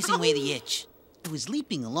way of chasing away the itch. I was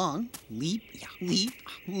leaping along, leap,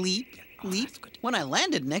 when I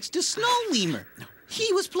landed next to Snow Lemur.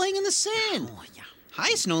 He was playing in the sand.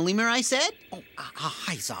 Hi, Snow Lemur, I said.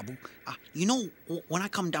 Hi, Zoboo. You know, when I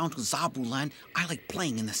come down to Zoboo Land, I like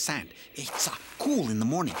playing in the sand. It's cool in the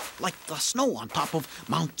morning, like the snow on top of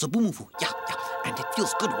Mount Zoboomafoo. Yeah. And it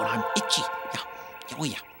feels good when I'm itchy. Yeah. Oh,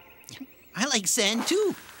 yeah. I like sand,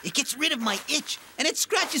 too. It gets rid of my itch, and it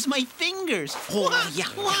scratches my fingers. Oh, yeah,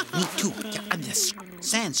 me too. Yeah, and the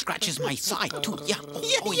sand scratches my side, too. Yeah.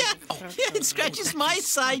 Yeah, it scratches my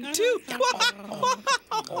side, too.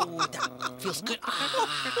 Oh, that feels good.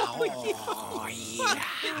 Oh, yeah.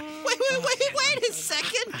 Wait a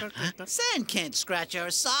second. Sand can't scratch our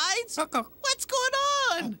sides. What's going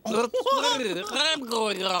on? I'm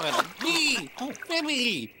going on. Me,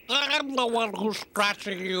 I'm the one who's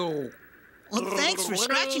scratching you. Well, thanks for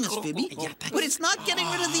scratching us, Phoebe. Yeah, thanks. But it's not getting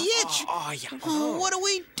rid of the itch. Oh, yeah. What do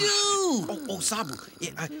we do? Oh, Zoboo.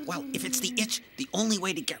 Yeah, well, if it's the itch, the only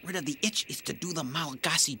way to get rid of the itch is to do the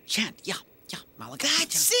Malagasy chant. Yeah, Malagasy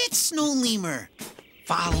That's chant. it, Snow Lemur.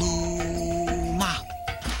 Faluma.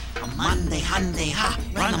 Monday, Hyundai, ha.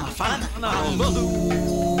 Ranamafana.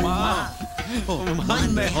 Faluma.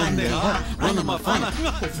 Monday, Hyundai, ha. Ranamafana.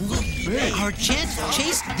 Our chant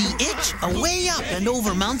chased the itch away up and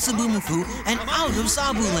over Mount Zoboomafoo and out of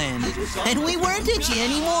Zoboo Land. And we weren't itchy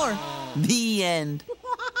anymore. The end.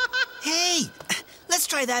 Hey, let's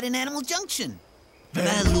try that in Animal Junction.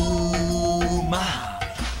 Faluma.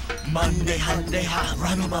 Monday, Hyundai, ha.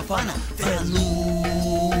 Ranamafana.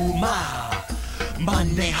 Faluma.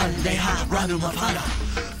 Monday, Hyundai, ha. Ranamafana.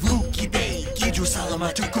 Vuki day, Giju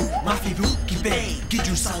salamatuku, mafivuki be.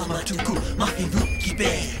 Giju salamatuku, mafivuki be.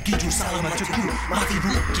 Giju salamatuku,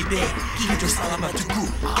 mafivuki be. Giju salamatuku.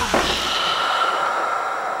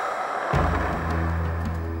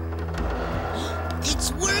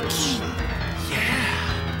 It's working!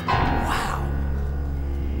 Wow.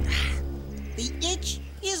 The itch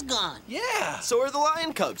is gone. Yeah, so are the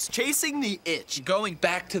lion cubs, chasing the itch. Going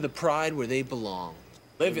back to the pride where they belong.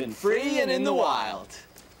 Living free and in the wild.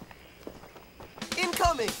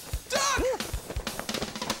 Incoming! Duck!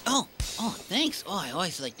 Oh, thanks. Oh, I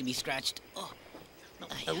always like to be scratched. Oh,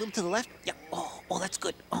 a little to the left. Yeah. Oh, that's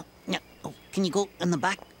good. Oh, yeah. Oh, can you go in the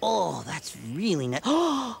back? Oh, that's really nice.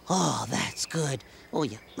 Oh, that's good. Oh,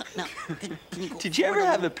 yeah. Now, can you go Did you ever forward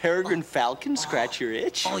a have a little? peregrine falcon scratch your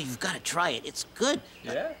itch? Oh, you've got to try it. It's good.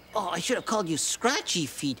 Yeah? Oh, I should have called you Scratchy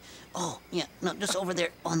Feet. Oh, yeah. No, just over there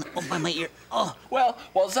by my ear. Oh, Well,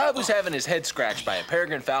 while Zoboo's having his head scratched by a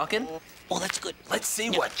peregrine falcon, that's good. let's see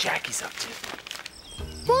what Jackie's up to.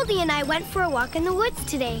 Goldie and I went for a walk in the woods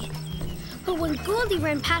today. But when Goldie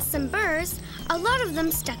ran past some burrs, a lot of them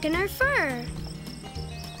stuck in her fur.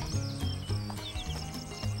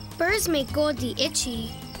 Burrs make Goldie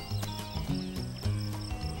itchy.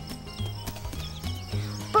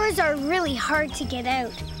 Burrs are really hard to get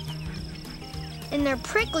out. And they're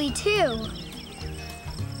prickly too.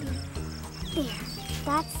 There,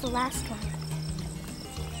 that's the last one.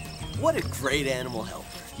 What a great animal helper.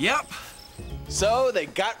 Yep. So they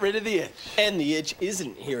got rid of the itch. And the itch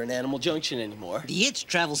isn't here in Animal Junction anymore. The itch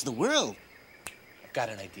travels the world. I've got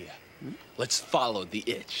an idea. Let's follow the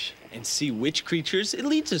itch and see which creatures it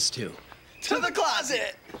leads us to. To the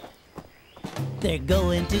closet! They're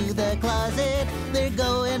going to the closet. They're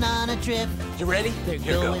going on a trip. You ready? They're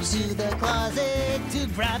Here going goes. to the closet to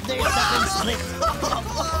grab their stuff and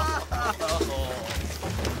split.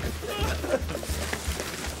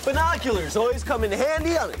 Binoculars always come in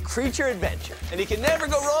handy on a creature adventure. And you can never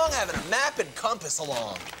go wrong having a map and compass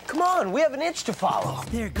along. Come on, we have an itch to follow.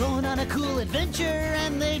 They're going on a cool adventure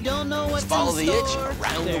and they don't know what's follow in the itch store.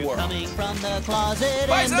 around the They're world. coming from the closet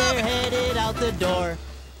Bye, and Zob. they're headed out the door.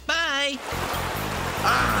 Bye.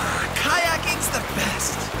 Kayaking's the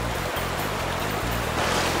best.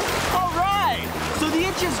 All right, so the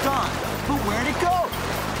itch is gone, but where'd it go?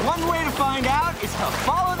 One way to find out is to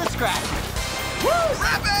follow the scratch. Woo!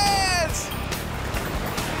 Rapids!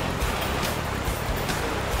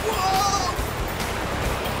 Whoa!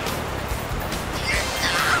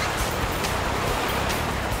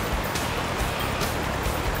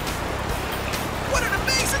 What an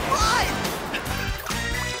amazing ride!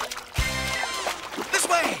 This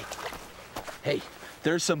way! Hey,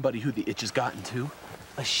 there's somebody who the itch has gotten to.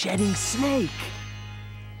 A shedding snake.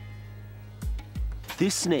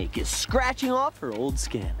 This snake is scratching off her old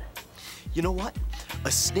skin. You know what?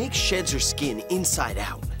 A snake sheds her skin inside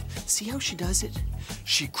out. See how she does it?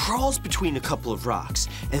 She crawls between a couple of rocks,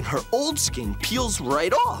 and her old skin peels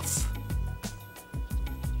right off.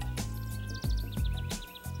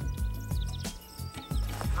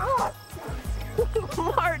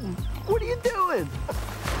 Martin, what are you doing?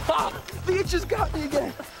 Ah, the itch has got me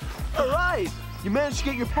again. All right, you managed to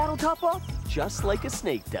get your paddle top off? Just like a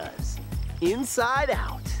snake does. Inside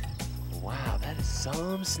out. Wow, that is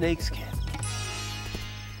some snake skin.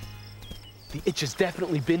 The itch has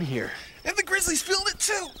definitely been here. And the grizzlies feel it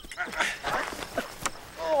too.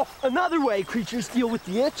 Oh, another way creatures deal with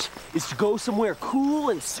the itch is to go somewhere cool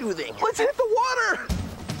and soothing. Let's hit the water.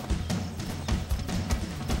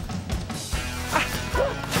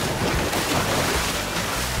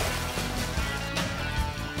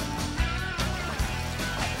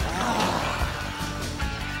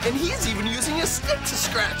 And he's even using a stick to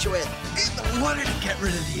scratch with. In the water to get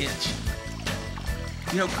rid of the itch.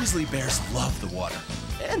 You know, grizzly bears love the water.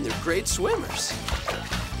 And they're great swimmers.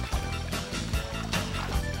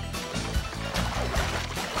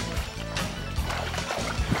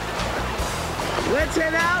 Let's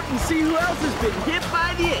head out and see who else has been hit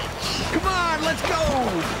by the itch. Come on, let's go.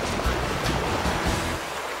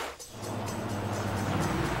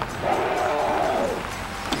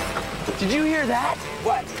 Did you hear that?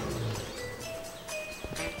 What?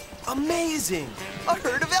 Amazing! A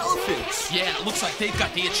herd of elephants! Yeah, it looks like they've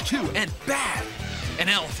got the itch too, and bad. An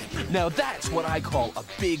elephant. Now that's what I call a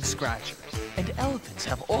big scratcher. And elephants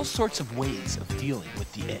have all sorts of ways of dealing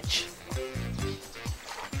with the itch.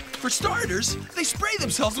 For starters, they spray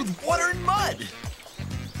themselves with water and mud.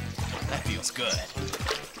 That feels good.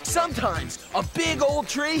 Sometimes a big old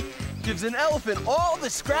tree gives an elephant all the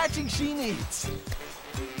scratching she needs.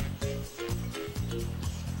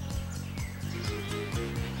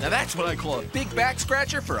 Now that's what I call a big back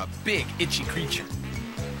scratcher for a big itchy creature.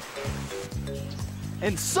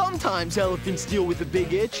 And sometimes elephants deal with a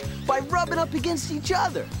big itch by rubbing up against each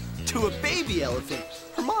other. To a baby elephant,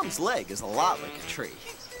 her mom's leg is a lot like a tree.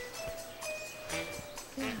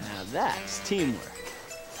 Now that's teamwork.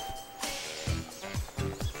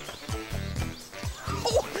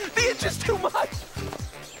 Oh, the itch is too much!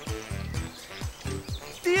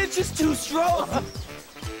 The itch is too strong!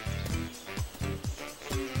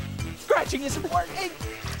 Scratching isn't working!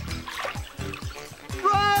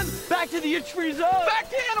 Run! Back to the itch-free zone! Back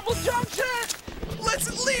to Animal Junction!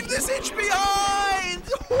 Let's leave this itch behind!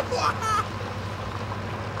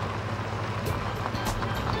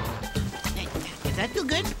 Does that feel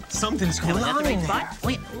good? Something's Am going I at on the right in spot? there.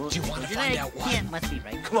 Wait. Do you want to find out why? Yeah, must be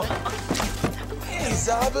right. Come on. Hey,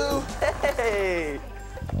 Zoboo. Hey!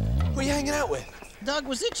 Who are you hanging out with? Dog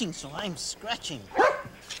was itching, so I'm scratching.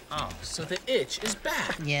 Oh, so the itch is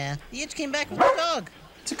back. Yeah, the itch came back with the dog.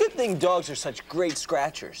 It's a good thing dogs are such great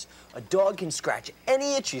scratchers. A dog can scratch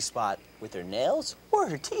any itchy spot with her nails or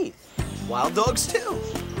her teeth. Wild dogs, too.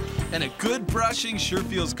 And a good brushing sure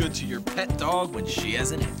feels good to your pet dog when she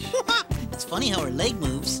has an itch. It's funny how her leg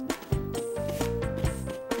moves.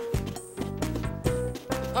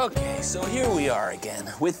 Okay, so here we are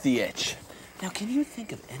again with the itch. Now, can you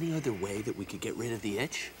think of any other way that we could get rid of the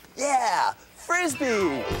itch? Yeah,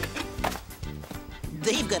 Frisbee!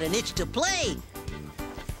 They've got an itch to play.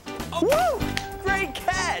 Oh. Woo! Great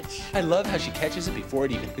catch! I love how she catches it before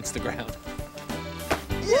it even hits the ground.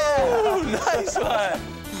 Yeah! Ooh, nice one!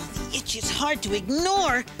 The itch is hard to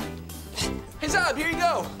ignore. Hey, Zob, here you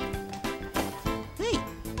go. Hey,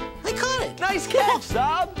 I caught it. Nice catch,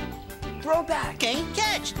 Zob! Throw back. Okay,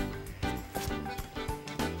 catch.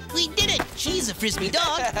 We did it. She's a Frisbee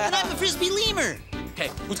dog, and I'm a Frisbee lemur. Okay,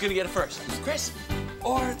 who's gonna get it first? Chris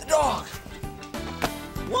or the dog?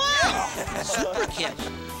 Wow! Super catch.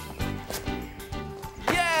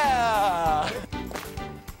 Yeah!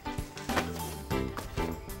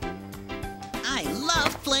 I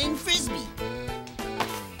love playing Frisbee.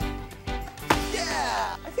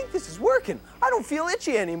 Yeah! I think this is working. I don't feel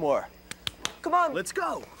itchy anymore. Come on, let's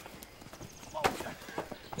go.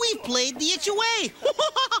 We've played the itch away.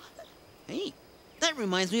 Hey, that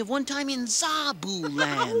reminds me of one time in Zoboo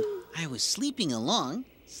land. I was sleeping along.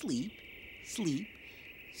 Sleep, sleep,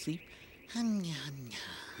 sleep.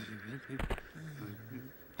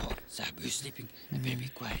 Oh, Zoboo's sleeping. Very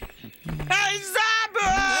quiet. Hey, Zoboo!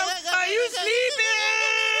 Are you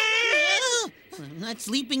sleeping? I'm not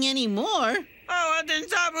sleeping anymore. Oh, then,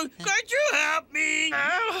 Zoboo, could you help me?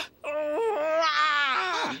 Oh,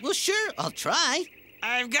 well, sure, I'll try.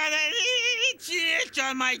 I've got an itchy itch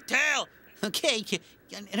on my tail. Okay.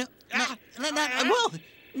 Whoa!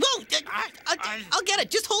 I'll get it.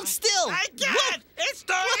 Just hold still. I got it. It's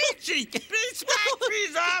the itchy. Please scratch me,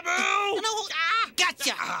 Zoboo. No,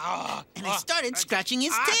 gotcha. And I started scratching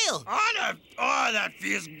his tail. That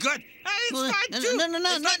feels good. It's fun too. No,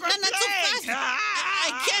 not so fast. I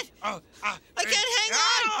can't hang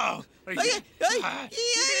on.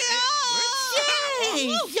 Hey,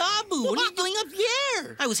 Zoboo, what are you doing up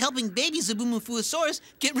here? I was helping baby Zoboomafoo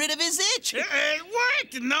get rid of his itch. It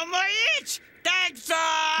worked. No more itch. Thanks,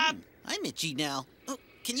 Zob. I'm itchy now. Oh,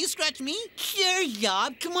 can you scratch me? Sure,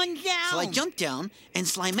 Zob. Come on down. So I jumped down, and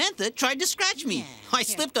Slimantha tried to scratch me. I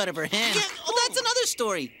slipped out of her hand. Yeah, oh, that's another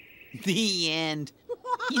story. The end.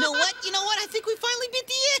 You know what? I think we finally beat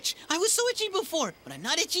the itch. I was so itchy before, but I'm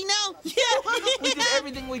not itchy now. Yeah. We did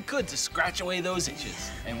everything we could to scratch away those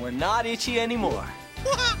itches. And we're not itchy anymore.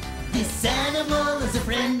 This animal is a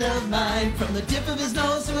friend of mine, from the tip of his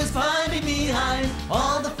nose to his funny behind.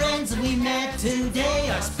 All the friends that we met today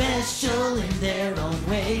are special in their own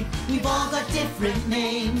way. We've all got different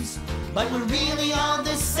names, but we're really all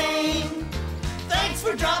the same. Thanks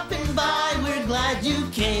for dropping by, we're glad you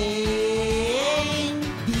came.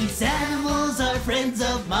 These animals are friends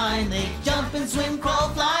of mine. They jump and swim, crawl,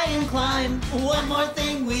 fly and climb. One more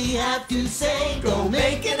thing we have to say, go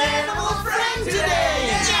make an animal friend today!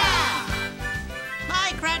 Yeah!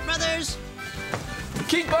 Hi, Kratt Brothers.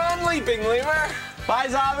 Keep on leaping, lemur. Bye,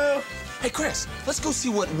 Zoboo. Hey, Chris, let's go see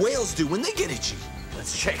what whales do when they get itchy.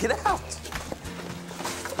 Let's check it out.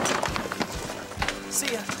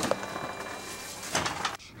 See ya.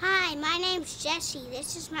 Hi, my name's Jessie.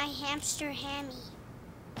 This is my hamster, Hammy.